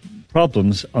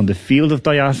problems on the field of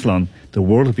diathlon, the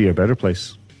world will be a better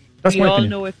place. That's my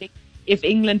opinion. We all know if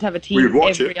England have a team,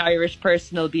 every Irish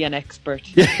person will be an expert.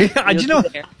 Yeah, you know,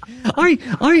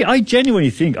 I genuinely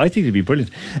think it'd be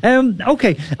brilliant.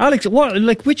 Okay, Alex,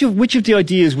 which of the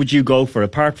ideas would you go for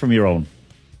apart from your own?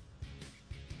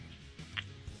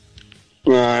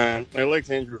 I liked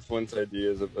Andrew Flint's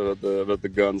ideas about the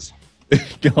guns.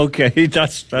 Okay,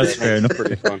 that's fair enough.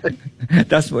 Pretty fun.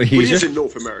 That's what he's in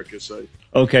North America, so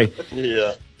okay.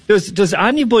 Yeah. Does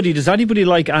anybody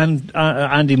like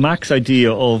Andy Mack's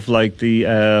idea of like the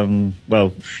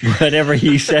whatever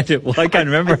he said it? Well, I can't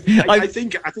remember. I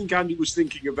think Andy was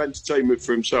thinking of entertainment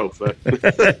for himself. I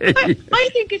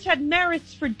think it had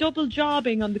merits for double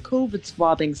jobbing on the COVID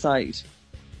swabbing side.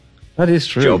 That is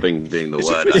true. Jobbing being the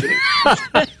word. I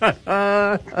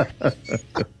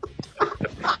think.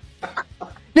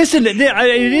 Listen,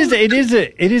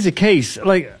 it is a case.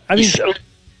 Like, I mean,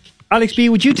 Alex B,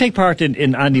 would you take part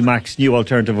in Andy Mack's new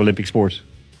alternative Olympic sport?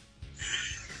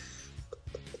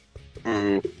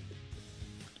 No,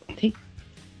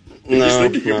 I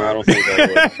don't think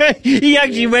I would. He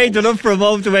actually weighed it up for a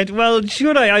moment and went, well,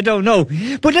 should I? I don't know.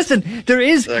 But listen, there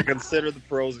is... I considered the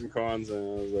pros and cons, and I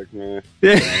was like, nah,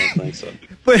 I don't think so.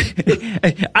 But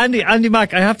Andy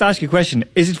Mack, I have to ask you a question.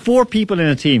 Is it 4 people in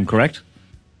a team, correct?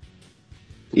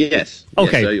 Yes.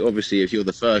 Okay. Yeah, so obviously, if you're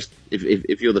the first,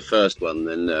 if you're the first one,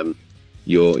 then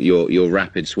your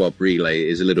rapid swap relay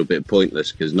is a little bit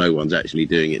pointless because no one's actually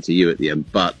doing it to you at the end.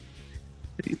 But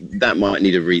that might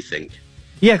need a rethink.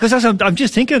 Yeah, because I'm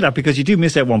just thinking of that because you do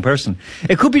miss out one person.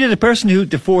 It could be that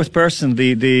the fourth person,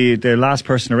 the last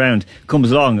person around,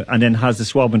 comes along and then has the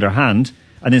swab in their hand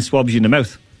and then swabs you in the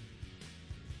mouth.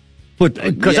 But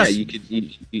because you could.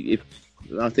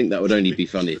 I think that would only be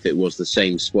funny if it was the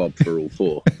same swab for all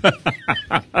 4.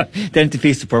 Then it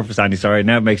defeats the purpose, Andy. Sorry,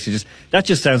 now it makes you that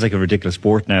just sounds like a ridiculous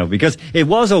sport now because it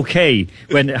was okay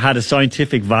when it had a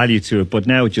scientific value to it, but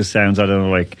now it just sounds, I don't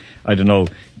know,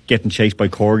 getting chased by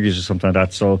corgis or something like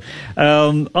that. So,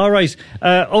 all right,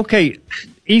 okay,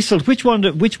 Iseult, which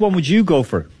one would you go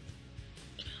for?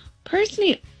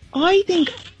 Personally, I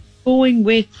think going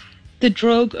with the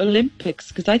drug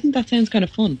Olympics because I think that sounds kind of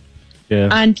fun. Yeah,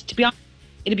 and to be honest,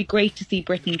 it'd be great to see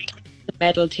Britain at the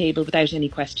medal table without any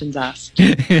questions asked.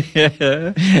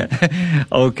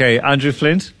 Okay, Andrew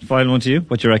Flint, final one to you.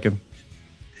 What do you reckon?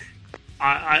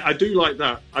 I do like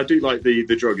that. I do like the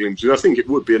drug Olympics. I think it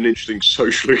would be an interesting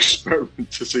social experiment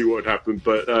to see what would happen.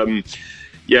 But I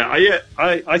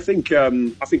think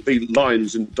the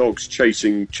lions and dogs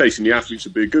chasing the athletes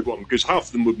would be a good one because half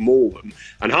of them would maul them,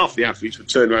 and half the athletes would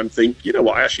turn around and think, you know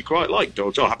what, I actually quite like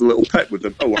dogs. I'll have a little pet with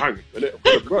them. Oh, hang on a minute,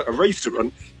 I've got a race to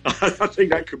run. I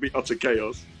think that could be utter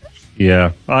chaos.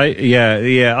 Yeah,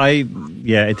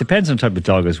 it depends on the type of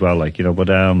dog as well, like, you know.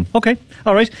 But okay,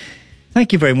 all right.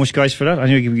 Thank you very much, guys, for that. I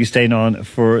know you'll be staying on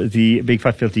for the Big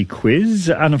Fat Filthy quiz.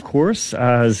 And, of course,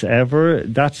 as ever,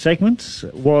 that segment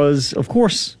was, of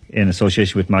course, in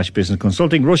association with Mash Business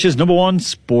Consulting, Russia's #1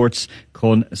 sports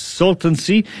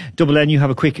consultancy. Double N, you have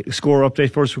a quick score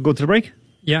update for us. We'll go to the break.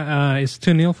 Yeah, it's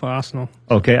 2-0 for Arsenal.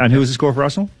 Okay, and who's the score for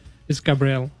Arsenal? It's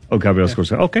Gabriel. Oh, Gabriel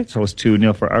scores. Okay, so it's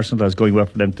 2-0 for Arsenal. That's going well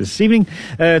for them this evening.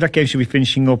 That game should be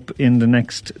finishing up in the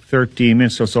next 13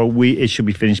 minutes or so. It should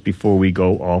be finished before we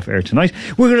go off air tonight.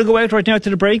 We're going to go out right now to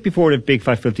the break before the Big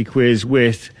Fat Filthy quiz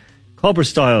with Cobber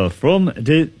Style from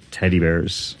the Teddy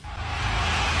Bears.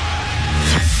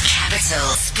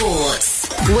 Capital Sports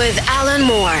with Alan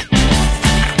Moore.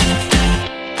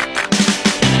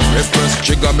 Press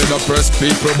trigger, me no press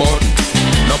people button.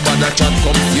 Nobody chat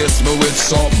come face me with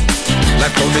some.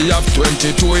 Like how me have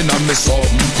 22 in a me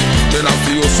something. Then I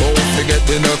feel so forget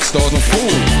the next 1,000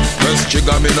 fool. Press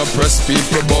trigger, me no press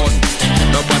people button.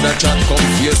 Nobody chat come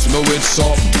face me with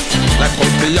some. Like how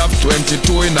me have 22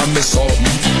 in a me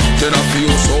something. Then I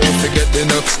feel so forget the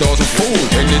next dozen fool.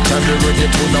 Anytime you're ready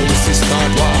to now we see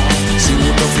start war. See who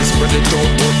love is spread it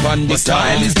out up on the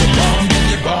style is the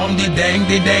bomb, the dang,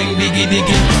 diggy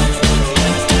diggy.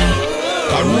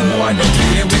 A room one up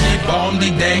here with the bomb, the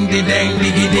dang, diggy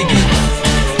diggy.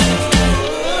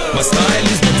 My style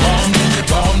is the bomb,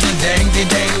 the dang,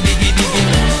 diggy diggy.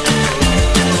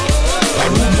 A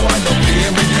room one up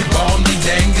here with the bomb, the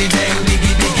dang,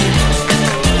 diggy diggy.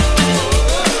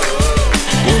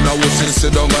 Go now we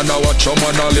sit down and I watch your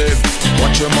man a live.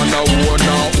 Watch your man a war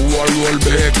now, who a roll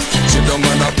big. Sit down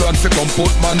and a plan fi come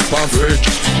put man pan fridge.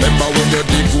 Remember when you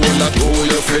dig hole that hole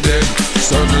you fi dig.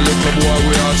 Certain little boy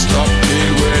we all stop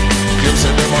deal with. Them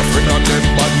say them a friend and them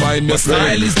bad mind the friend.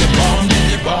 My style is the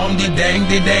bomb, the dang,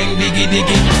 diggy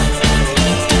diggy.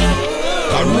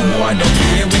 A room one up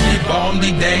here with the bomb, the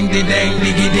dang, diggy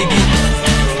diggy.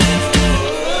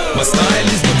 My style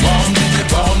is the bomb, the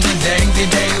dang,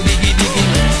 diggy diggy.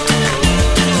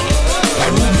 A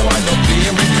room one up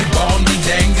here with the bomb, the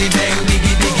dang,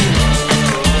 diggy diggy.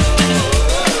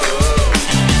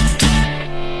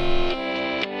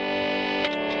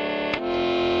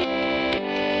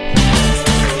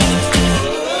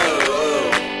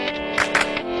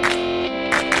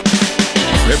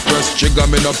 Me press trigger,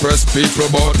 me no press people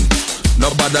button.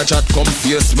 Nobody chat come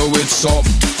face me with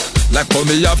something. Like how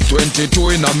me have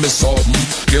 22 in a me something.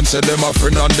 Them say them a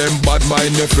friend and them bad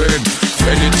mind the friend.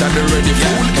 Anytime they ready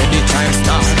fool, anytime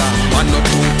start. One or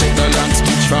two take the long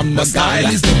speech from the style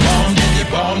is the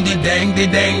bomb, the dang,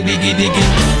 diggy diggy.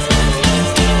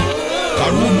 A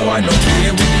room one up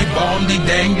here with the bomb, the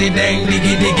dang,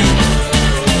 diggy diggy.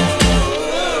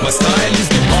 My style is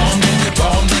the bomb, the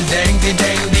dang, diggy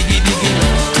diggy.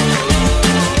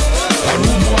 A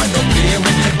room one up here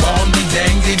with the bomb, the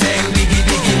dang, diggy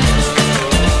diggy.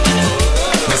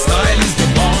 My style is the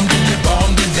bomb,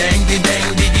 the dang,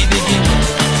 diggy diggy.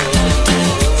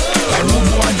 A room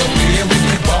one up here with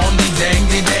the bomb, the dang,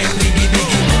 diggy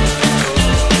diggy.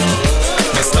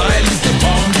 My style is the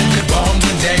bomb, the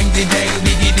dang,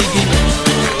 diggy diggy.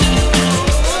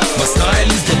 My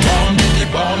style is the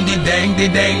bomb, the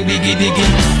dang, diggy diggy.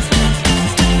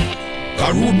 A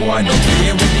rude boy up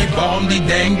here with the bomb, the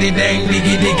dang,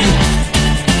 diggy diggy.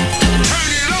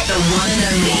 The one and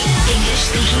only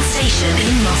English-speaking station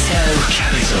in Moscow.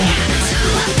 Capital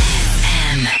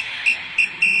FM.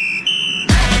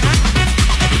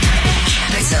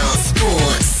 Capital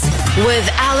Sports with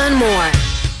Alan Moore.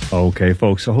 Okay,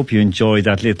 folks, I hope you enjoyed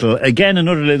that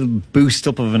another little boost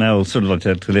up of an hour, sort of like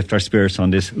to lift our spirits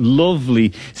on this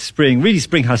lovely spring. Really,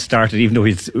 spring has started, even though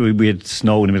we had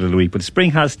snow in the middle of the week, but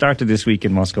spring has started this week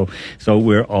in Moscow, so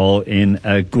we're all in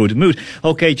a good mood.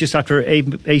 Okay, just after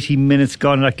 80 minutes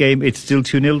gone in that game, it's still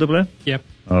 2-0, Double M? Yep.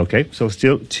 Okay, so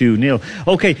still 2-0.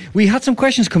 Okay, we had some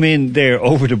questions come in there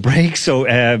over the break, so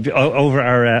over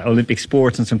our Olympic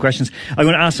sports and some questions. I'm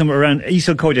going to ask them around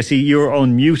Isel Code. I see you're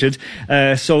unmuted.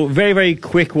 So very, very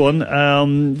quick one.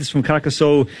 This is from Kaka.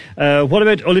 So what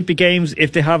about Olympic Games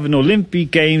if they have an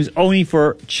Olympic Games only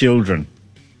for children?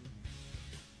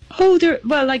 Oh,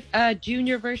 like a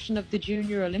junior version of the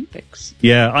Junior Olympics.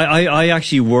 Yeah, I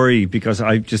actually worry because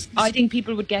I think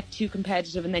people would get too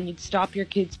competitive and then you'd stop your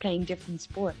kids playing different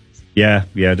sports. Yeah,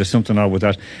 there's something wrong with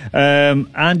that.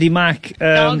 Andy Mack.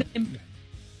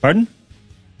 Pardon?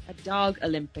 A dog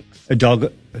Olympics. A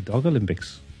dog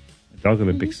Olympics.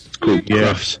 It's called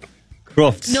Crufts.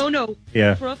 Crufts. No.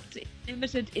 Yeah. Crufts is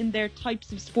limited in their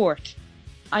types of sport.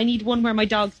 I need one where my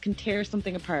dogs can tear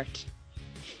something apart.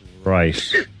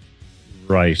 Right.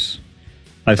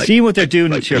 I've seen what they're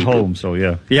doing at your home, so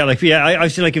yeah. I feel like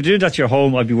if they're doing that at your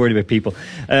home, I'd be worried about people.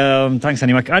 Thanks,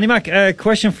 Andy Mac. Andy Mac,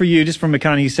 question for you, just from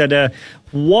McCann. He said,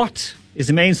 what is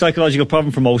the main psychological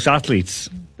problem for most athletes?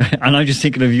 And I'm just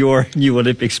thinking of your new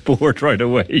Olympic sport right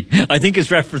away. I think it's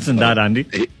referencing that, Andy.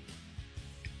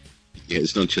 Yeah,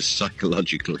 it's not just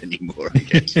psychological anymore, I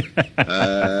guess.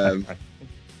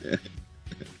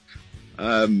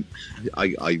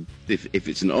 If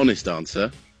it's an honest answer,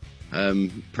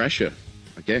 pressure,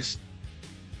 I guess.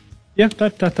 Yeah,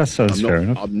 that sounds fair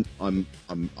enough. I'm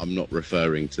not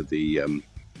referring to the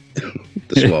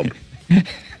swab.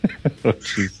 Oh,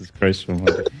 Jesus Christ!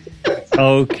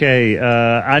 Okay.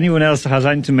 Anyone else has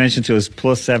anything to mention to us?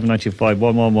 +7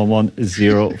 111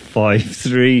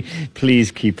 1053.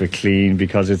 Please keep it clean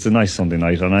because it's a nice Sunday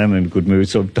night and I am in a good mood.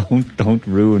 So don't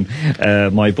ruin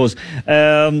my buzz.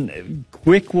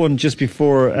 Quick one just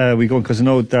before we go, because I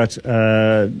know that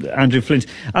Andrew Flint.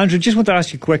 Andrew, just want to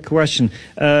ask you a quick question.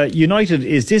 United,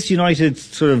 is this United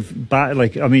sort of bad?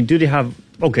 Like, I mean, do they have?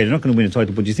 Okay, they're not going to win a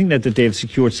title, but do you think that they've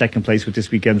secured second place with this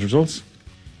weekend's results?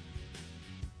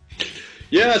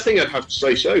 Yeah, I think I'd have to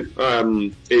say so.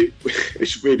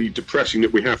 It's really depressing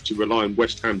that we have to rely on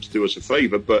West Ham to do us a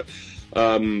favour, but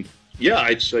yeah,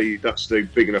 I'd say that's the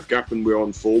big enough gap, and we're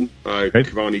on form.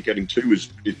 Cavani getting 2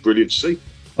 is brilliant to see.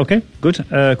 Okay, good.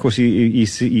 Of course, he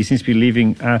seems to be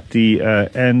leaving at the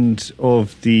end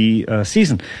of the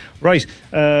season. Right.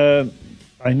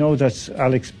 I know that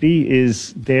Alex B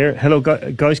is there. Hello,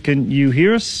 guys. Can you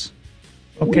hear us?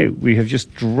 Okay, we have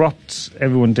just dropped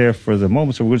everyone there for the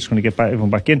moment, so we're just going to get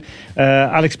everyone back in.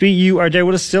 Alex B, you are there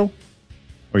with us still?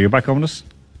 Or you're back on with us?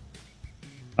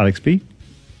 Alex B?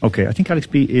 Okay, I think Alex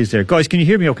B is there. Guys, can you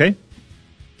hear me okay?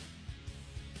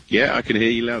 Yeah, I can hear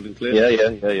you loud and clear.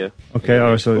 Yeah. Okay,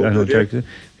 all right, so I know Derek.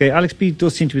 Okay, Alex B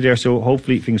does seem to be there, so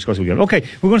hopefully, fingers crossed, we'll get it. Okay,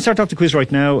 we're going to start off the quiz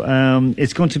right now.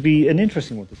 It's going to be an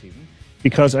interesting one this evening,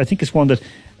 because I think it's one that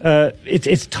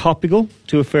it's topical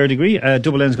to a fair degree.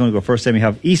 Double N is going to go first. Then we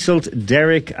have Iseult,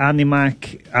 Derek, Andy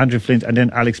Mack, Andrew Flint, and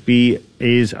then Alex B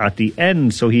is at the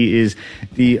end. So he is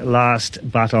the last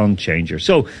baton changer.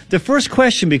 So the first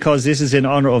question, because this is in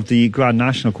honour of the Grand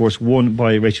National course won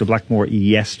by Rachel Blackmore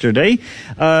yesterday,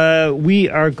 we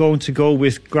are going to go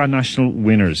with Grand National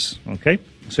winners. Okay,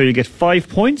 so you get 5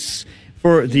 points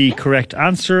for the correct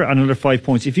answer, and another 5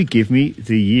 points if you give me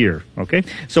the year. Okay,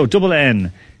 so Double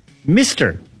N,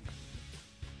 Mr.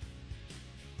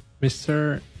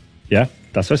 Yeah,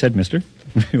 that's what I said, Mr.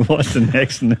 What's the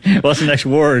next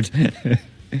word?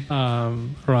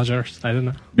 Rogers. I don't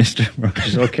know. Mr.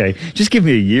 Rogers. Okay, just give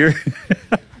me a year.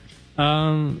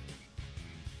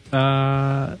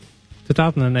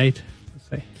 2008. Let's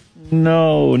say.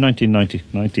 No,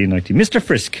 1990. Mr.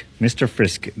 Frisk,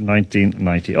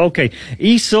 1990. Okay,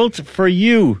 Iseult for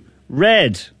you.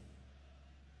 Red.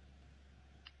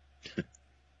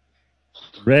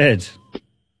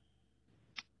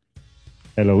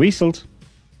 Hello, Iseult.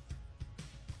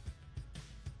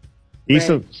 Has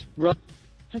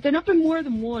there not been more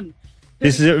than one?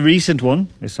 This is a recent one.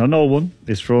 It's not an old one.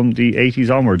 It's from the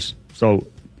 80s onwards. So,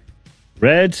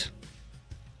 red.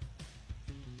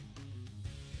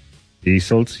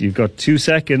 Iseult, you've got 2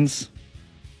 seconds.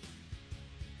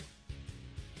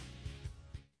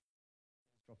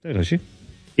 Does she?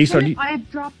 Iseult, I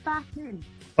have dropped back in.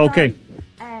 Okay.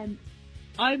 Sorry.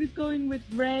 I was going with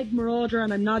Red Marauder,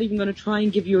 and I'm not even going to try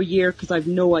and give you a year because I've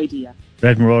no idea.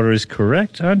 Red Marauder is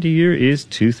correct, and the year is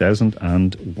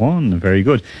 2001. Very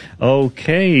good.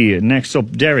 Okay, next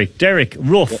up, Derek. Derek,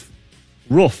 rough.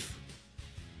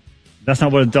 That's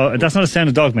not what that's not a sound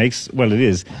a dog makes. Well, it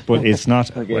is, but it's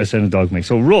not what a sound a dog makes.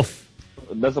 So rough.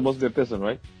 That's supposed to be a person,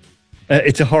 right?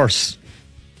 It's a horse.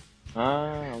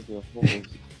 Okay.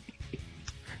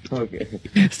 Okay.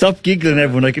 Stop giggling,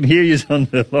 everyone. I can hear you on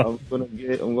the line.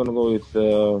 I'm gonna go with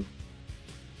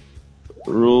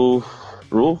Roof.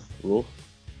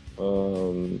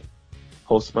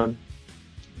 Postman.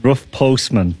 Rough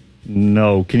Postman.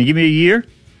 No. Can you give me a year?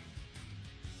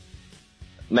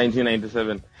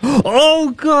 1997.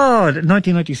 Oh God!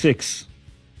 1996.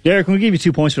 Derek, can we give you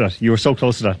 2 points for that? You were so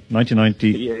close to that.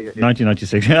 1990.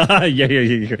 1996. Yeah.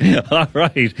 All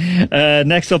right.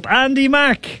 Next up, Andy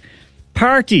Mack.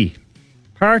 Party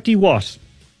what?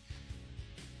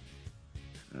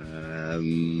 Let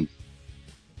me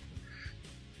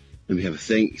have a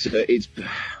think. So it's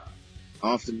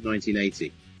after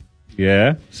 1980.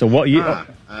 Yeah. So what year?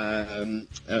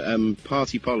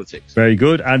 Party politics. Very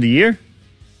good. And the year?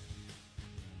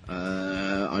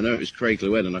 I know it was Craig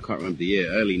Llewellyn. I can't remember the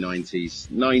year. Early 90s.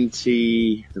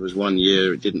 90. There was 1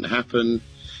 year it didn't happen.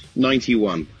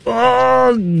 91.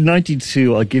 Oh,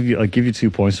 92. I'll give you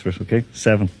 2 points for it. Okay,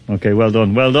 7. Okay, well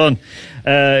done.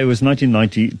 It was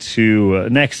 1992.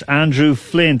 Next, Andrew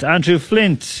Flint.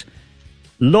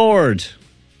 Lord.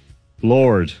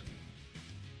 Lord.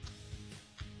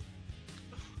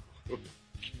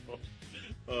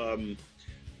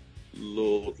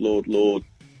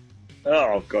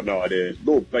 Oh, God, no idea.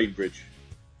 Lord Bainbridge.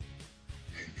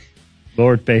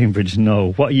 Lord Bainbridge,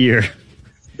 no. What year?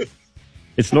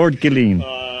 It's Lord Gilleen. No.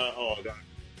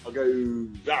 I'll go,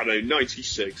 I don't know,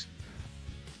 96.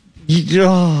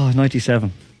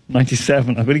 97.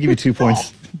 I'm going to give you 2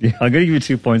 points. Yeah, I'm going to give you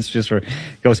 2 points just for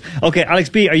goes. Okay, Alex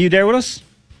B, are you there with us?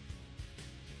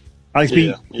 Alex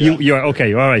B, you are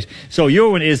okay. All right. So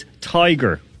your one is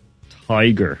Tiger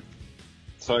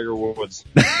Woods.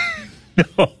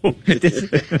 No.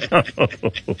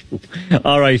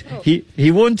 All right.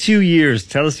 He won 2 years.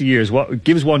 Tell us the years.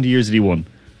 Give us 1 of the years that he won.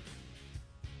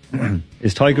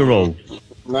 Is Tiger Roll?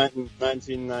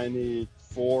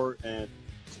 1994 and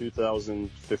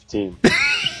 2015.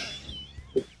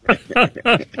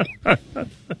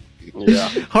 Yeah.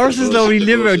 Horses only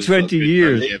live about 20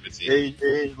 years. Age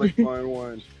like fine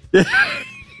wine.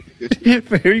 good.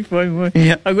 Very fun one.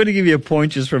 I'm going to give you a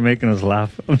point just for making us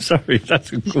laugh. I'm sorry.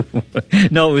 That's a good one.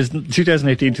 No, it was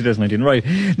 2018, 2019. Right.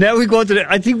 Now we go on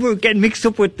to I think we're getting mixed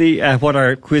up with the what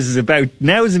our quiz is about.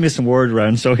 Now is a missing word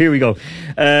round. So here we go.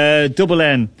 Double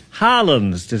N.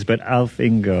 Haaland. This is about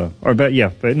Alfinga. Or about,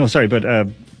 Haaland.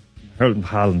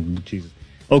 Jesus.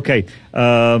 Okay.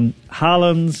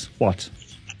 Haaland's what?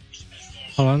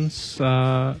 Haaland's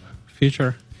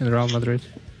future in Real Madrid.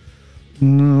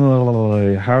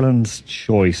 No, Haaland's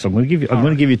choice. I'm going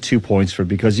to give you 2 points for it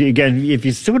because again, if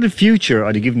you still in the future,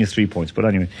 I'd have given you 3 points. But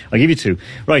anyway, I'll give you 2.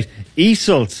 Right,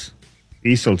 Isolt,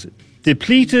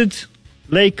 depleted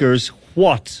Lakers.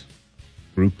 What?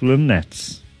 Brooklyn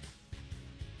Nets.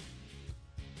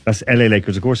 That's LA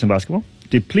Lakers, of course, in basketball.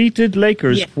 Depleted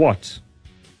Lakers. Yeah. What?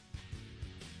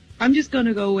 I'm just going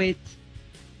to go with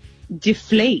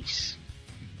deflate.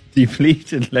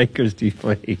 Depleted Lakers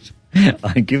deflate.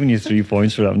 I'm giving you 3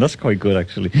 points for that one. That's quite good,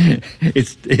 actually.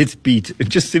 It's beat.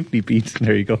 Just simply beat.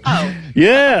 There you go. Oh.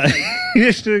 Yeah.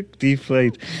 Just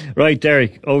deflate. Right,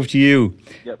 Derek, over to you.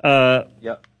 Yep.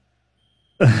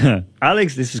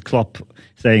 Alex, this is Klopp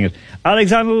saying it.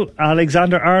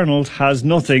 Alexander Arnold has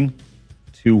nothing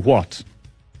to what?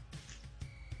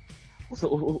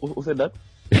 Who said that?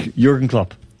 Jurgen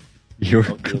Klopp.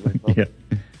 Jurgen Okay, Klopp. Yeah.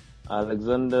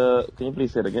 Alexander, can you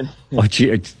please say it again? Oh,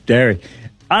 gee, Derek.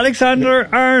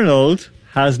 Alexander Arnold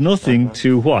has nothing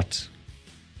to what?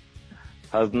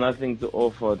 Has nothing to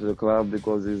offer to the club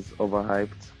because he's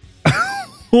overhyped.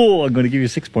 Oh, I'm going to give you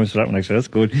 6 points for that one, actually. That's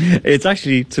good. It's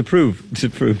actually to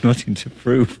prove, nothing to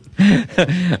prove.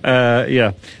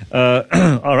 Yeah.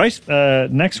 All right.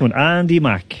 Next one, Andy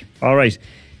Mack. All right.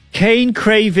 Kane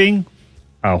craving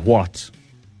a what?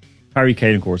 Harry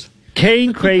Kane, of course.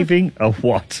 Kane craving a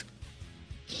what?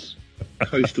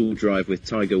 Coastal Drive with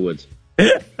Tiger Woods.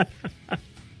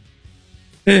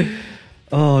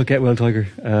 Oh, get well, Tiger.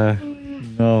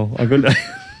 No, I'm going to...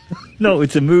 No,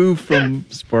 it's a move from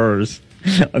Spurs.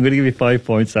 I'm going to give you 5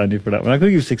 points, Andy, for that one. I'm going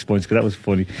to give you 6 points because that was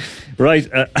funny.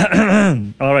 Right.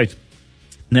 All right.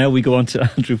 Now we go on to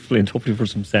Andrew Flint, hopefully for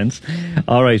some sense.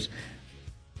 All right.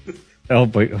 Oh,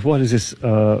 boy. What is this?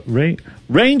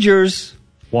 Rangers,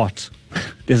 what?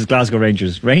 This is Glasgow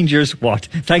Rangers. Rangers, what?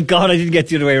 Thank God I didn't get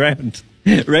the other way around.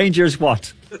 Rangers,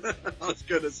 what? I was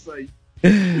going to say.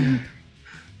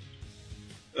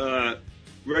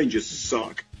 Rangers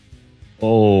suck.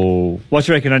 Oh. What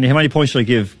do you reckon, Andy? How many points should I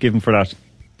give him for that?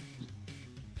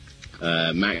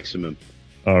 Maximum.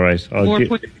 All right. More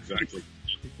points. Exactly.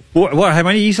 What? How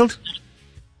many, Isolt?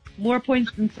 More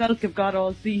points than Celtic have got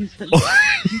all season.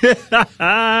 All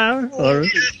right.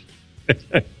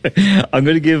 I'm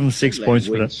going to give him 6 points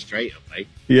for that. Straight away.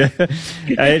 Yeah,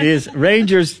 it is.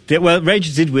 Rangers did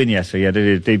win yesterday. Yeah, they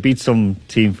did. They beat some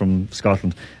team from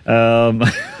Scotland.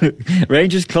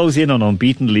 Rangers close in on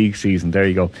unbeaten league season. There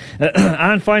you go.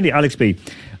 And finally, Alex B.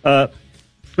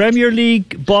 Premier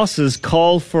League bosses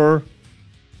call for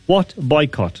what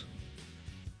boycott?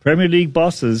 Premier League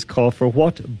bosses call for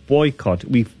what boycott?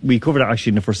 We covered that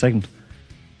actually in the first segment.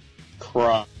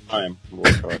 Crime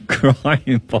boycott.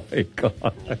 Crime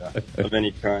boycott. Of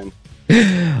any kind.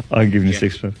 I'm giving you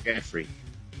 6 points. Jeffrey.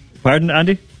 Pardon,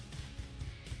 Andy?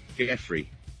 Jeffrey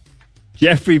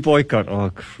boycott. Oh,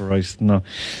 Christ, no.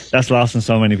 That's lost on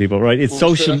so many people. Right, it's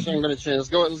social... That's what I'm going to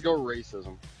change. Let's go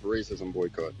racism. Racism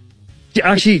boycott.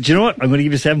 Actually, do you know what? I'm going to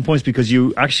give you 7 points because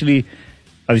you actually...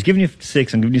 I was giving you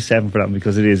 6, I'm giving you 7 for that one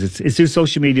because it is. It's through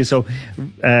social media. So,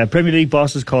 Premier League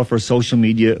bosses call for a social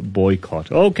media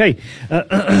boycott. Okay.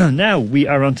 Now, we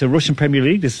are on to Russian Premier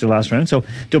League. This is the last round. So,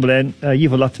 Double N, you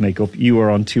have a lot to make up. You are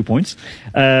on 2 points.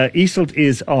 Isolt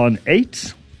is on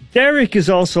 8. Derek is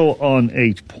also on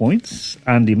 8 points.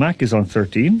 Andy Mack is on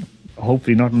 13.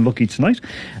 Hopefully not unlucky tonight.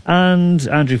 And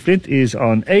Andrew Flint is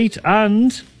on 8.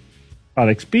 And...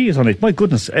 Alex B is on it. My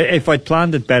goodness, if I'd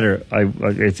planned it better,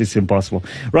 it's impossible.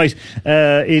 Right,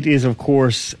 it is, of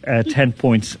course, 10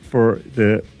 points for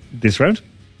this round.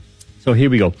 So here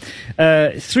we go.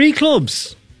 3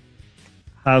 clubs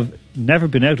have never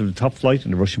been out of the top flight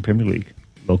in the Russian Premier League.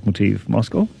 Lokomotiv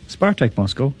Moscow, Spartak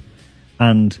Moscow,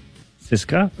 and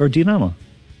CSKA or Dinamo.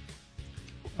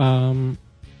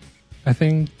 I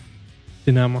think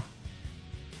Dinamo.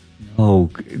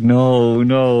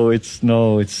 No, it's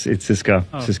CSKA.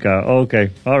 Oh. CSKA.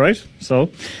 Okay, all right. So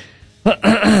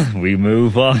we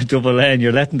move on. Double N,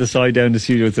 you're letting the side down the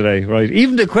studio today, right?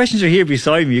 Even the questions are here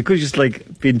beside me. You could have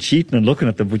just been cheating and looking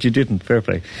at them, but you didn't. Fair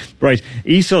play. Right,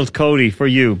 Isolt, Cody, for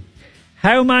you.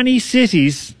 How many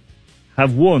cities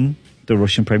have won the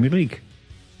Russian Premier League?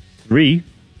 3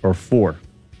 or 4?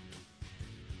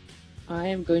 I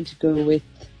am going to go with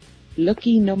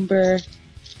lucky number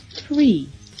 3.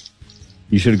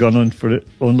 You should have gone on for the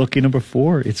unlucky number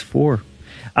 4. It's 4.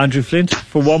 Andrew Flint,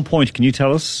 for 1 point, can you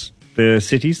tell us the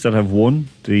cities that have won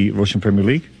the Russian Premier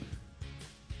League?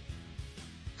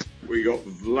 We got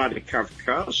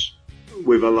Vladikavkaz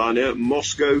with Alanya,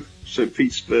 Moscow, St.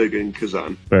 Petersburg and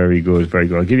Kazan. Very good, very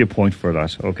good. I'll give you a point for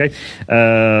that, okay?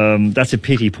 That's a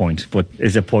pity point, but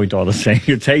is a point all the same?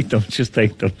 You take them, just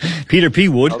take them. Peter P.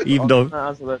 would, even though... I'll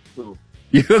answer that too.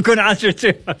 You're going to answer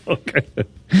too? Okay.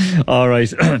 All right.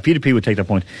 Peter P. would take that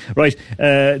point. Right.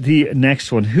 The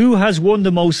next one. Who has won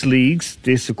the most leagues?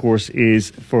 This, of course,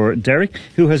 is for Derek.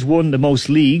 Who has won the most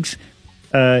leagues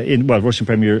in Russian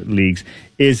Premier Leagues?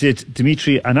 Is it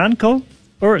Dmitry Ananko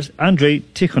or Andrei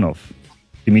Tikhonov?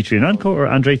 Dmitry Ananko or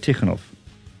Andrei Tikhonov?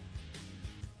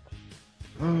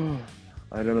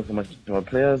 I don't know so much about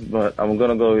players, but I'm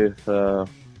going to go with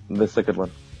the second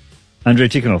one. Andrei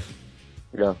Tikhonov?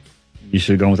 Yeah. You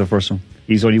should have gone with the first one.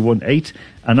 He's only won 8.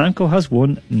 Ananko has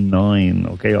won 9.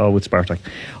 Okay, all with Spartak.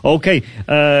 Okay,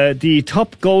 the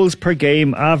top goals per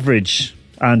game average,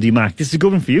 Andy Mack. This is a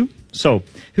good one for you. So,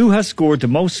 who has scored the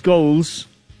most goals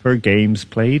per games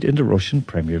played in the Russian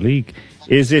Premier League?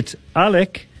 Is it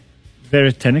Alek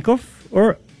Veretennikov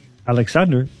or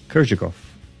Alexander Kerzhikov?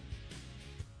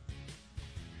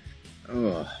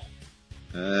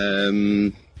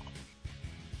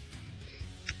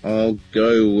 I'll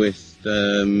go with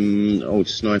old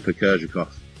sniper Kerzhikov.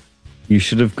 You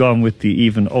should have gone with the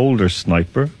even older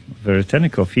sniper,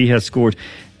 Veretennikov. He has scored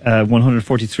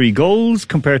 143 goals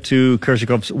compared to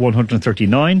Kerzhikov's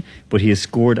 139, but he has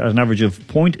scored at an average of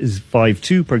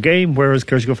 .52 per game, whereas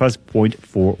Kerzhikov has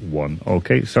 .41.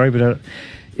 Okay, sorry, but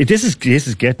this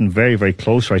is getting very, very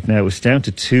close right now. It's down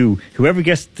to 2. Whoever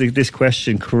gets this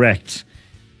question correct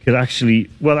could actually,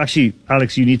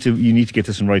 Alex, you need to get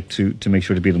this one right to make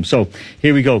sure to beat them. So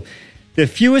here we go. The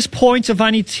fewest points of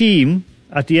any team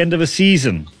at the end of a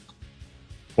season,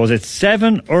 was it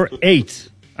 7 or 8,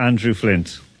 Andrew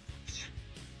Flint?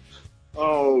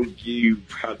 Oh, you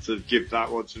had to give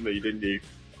that one to me, didn't you?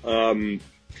 Oh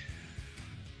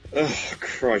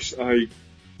Christ! I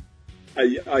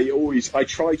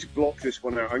try to block this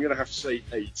one out. I'm going to have to say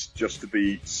 8 just to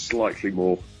be slightly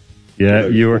more. Yeah,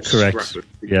 you were correct.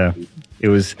 Yeah, it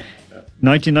was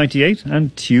 1998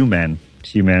 and 2 men.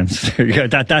 2 men.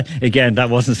 That again, that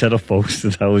wasn't set up, folks.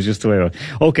 That was just the way it was.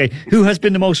 Okay, who has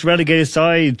been the most relegated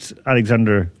side,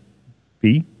 Alexander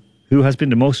B? Who has been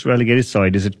the most relegated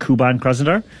side? Is it Kuban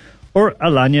Krasnodar or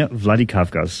Alanya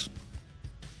Vladikavkaz?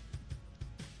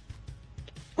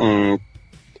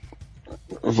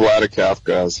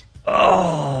 Vladikavkaz.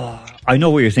 Oh, I know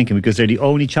what you're thinking because they're the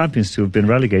only champions to have been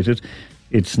relegated.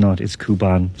 It's not, it's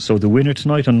Kuban. So the winner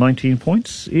tonight on 19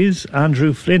 points is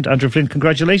Andrew Flint. Andrew Flint,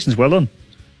 congratulations, well done.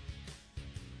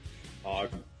 I'm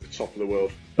the top of the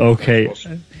world. Okay,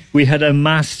 we had a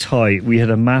mass tie.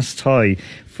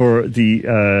 For the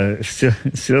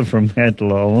silver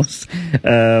medal almost.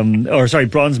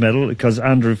 Bronze medal, because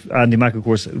Andy Mack, of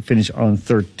course, finished on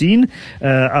 13.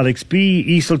 Alex B,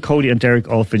 Easel, Cody and Derek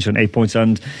all finished on 8 points.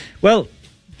 And, well,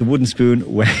 the wooden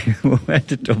spoon went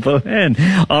to double N.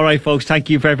 All right, folks,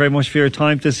 thank you very, very much for your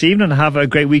time this evening. Have a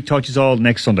great week. Talk to you all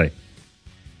next Sunday.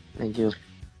 Thank you.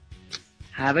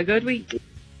 Have a good week.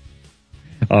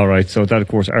 All right, so that, of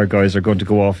course, our guys are going to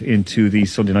go off into the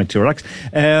Sunday night to relax.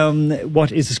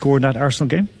 What is the score in that Arsenal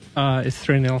game? It's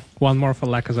 3-0. One more for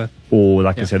Lacazette. Oh,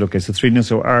 Lacazette. Okay, so 3-0.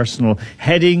 So Arsenal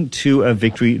heading to a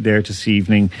victory there this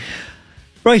evening.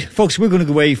 Right, folks, we're going to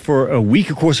go away for a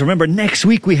week. Of course, remember, next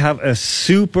week we have a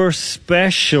super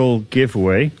special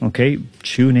giveaway. Okay,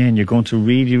 tune in. You're going to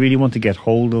really, really want to get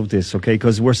hold of this, okay?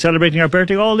 Because we're celebrating our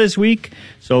birthday all this week.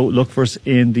 So look for us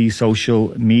in the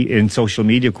social media,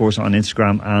 of course, on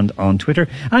Instagram and on Twitter.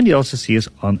 And you'll also see us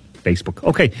on Facebook.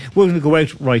 Okay, we're going to go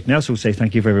out right now. So we'll say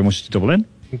thank you very, very much to Double N.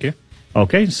 Thank you.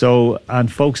 Okay, so,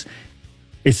 and folks,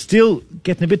 it's still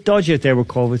getting a bit dodgy out there with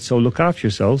COVID, so look after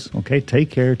yourselves, okay?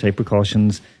 Take care, take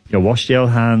precautions, wash your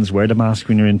hands, wear the mask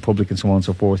when you're in public and so on and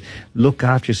so forth. Look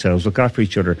after yourselves, look after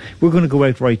each other. We're going to go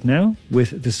out right now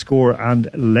with the Score and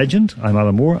Legend. I'm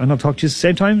Alan Moore, and I'll talk to you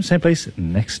same time, same place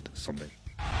next Sunday.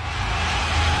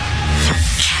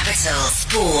 Capital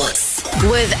Sports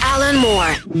with Alan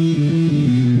Moore.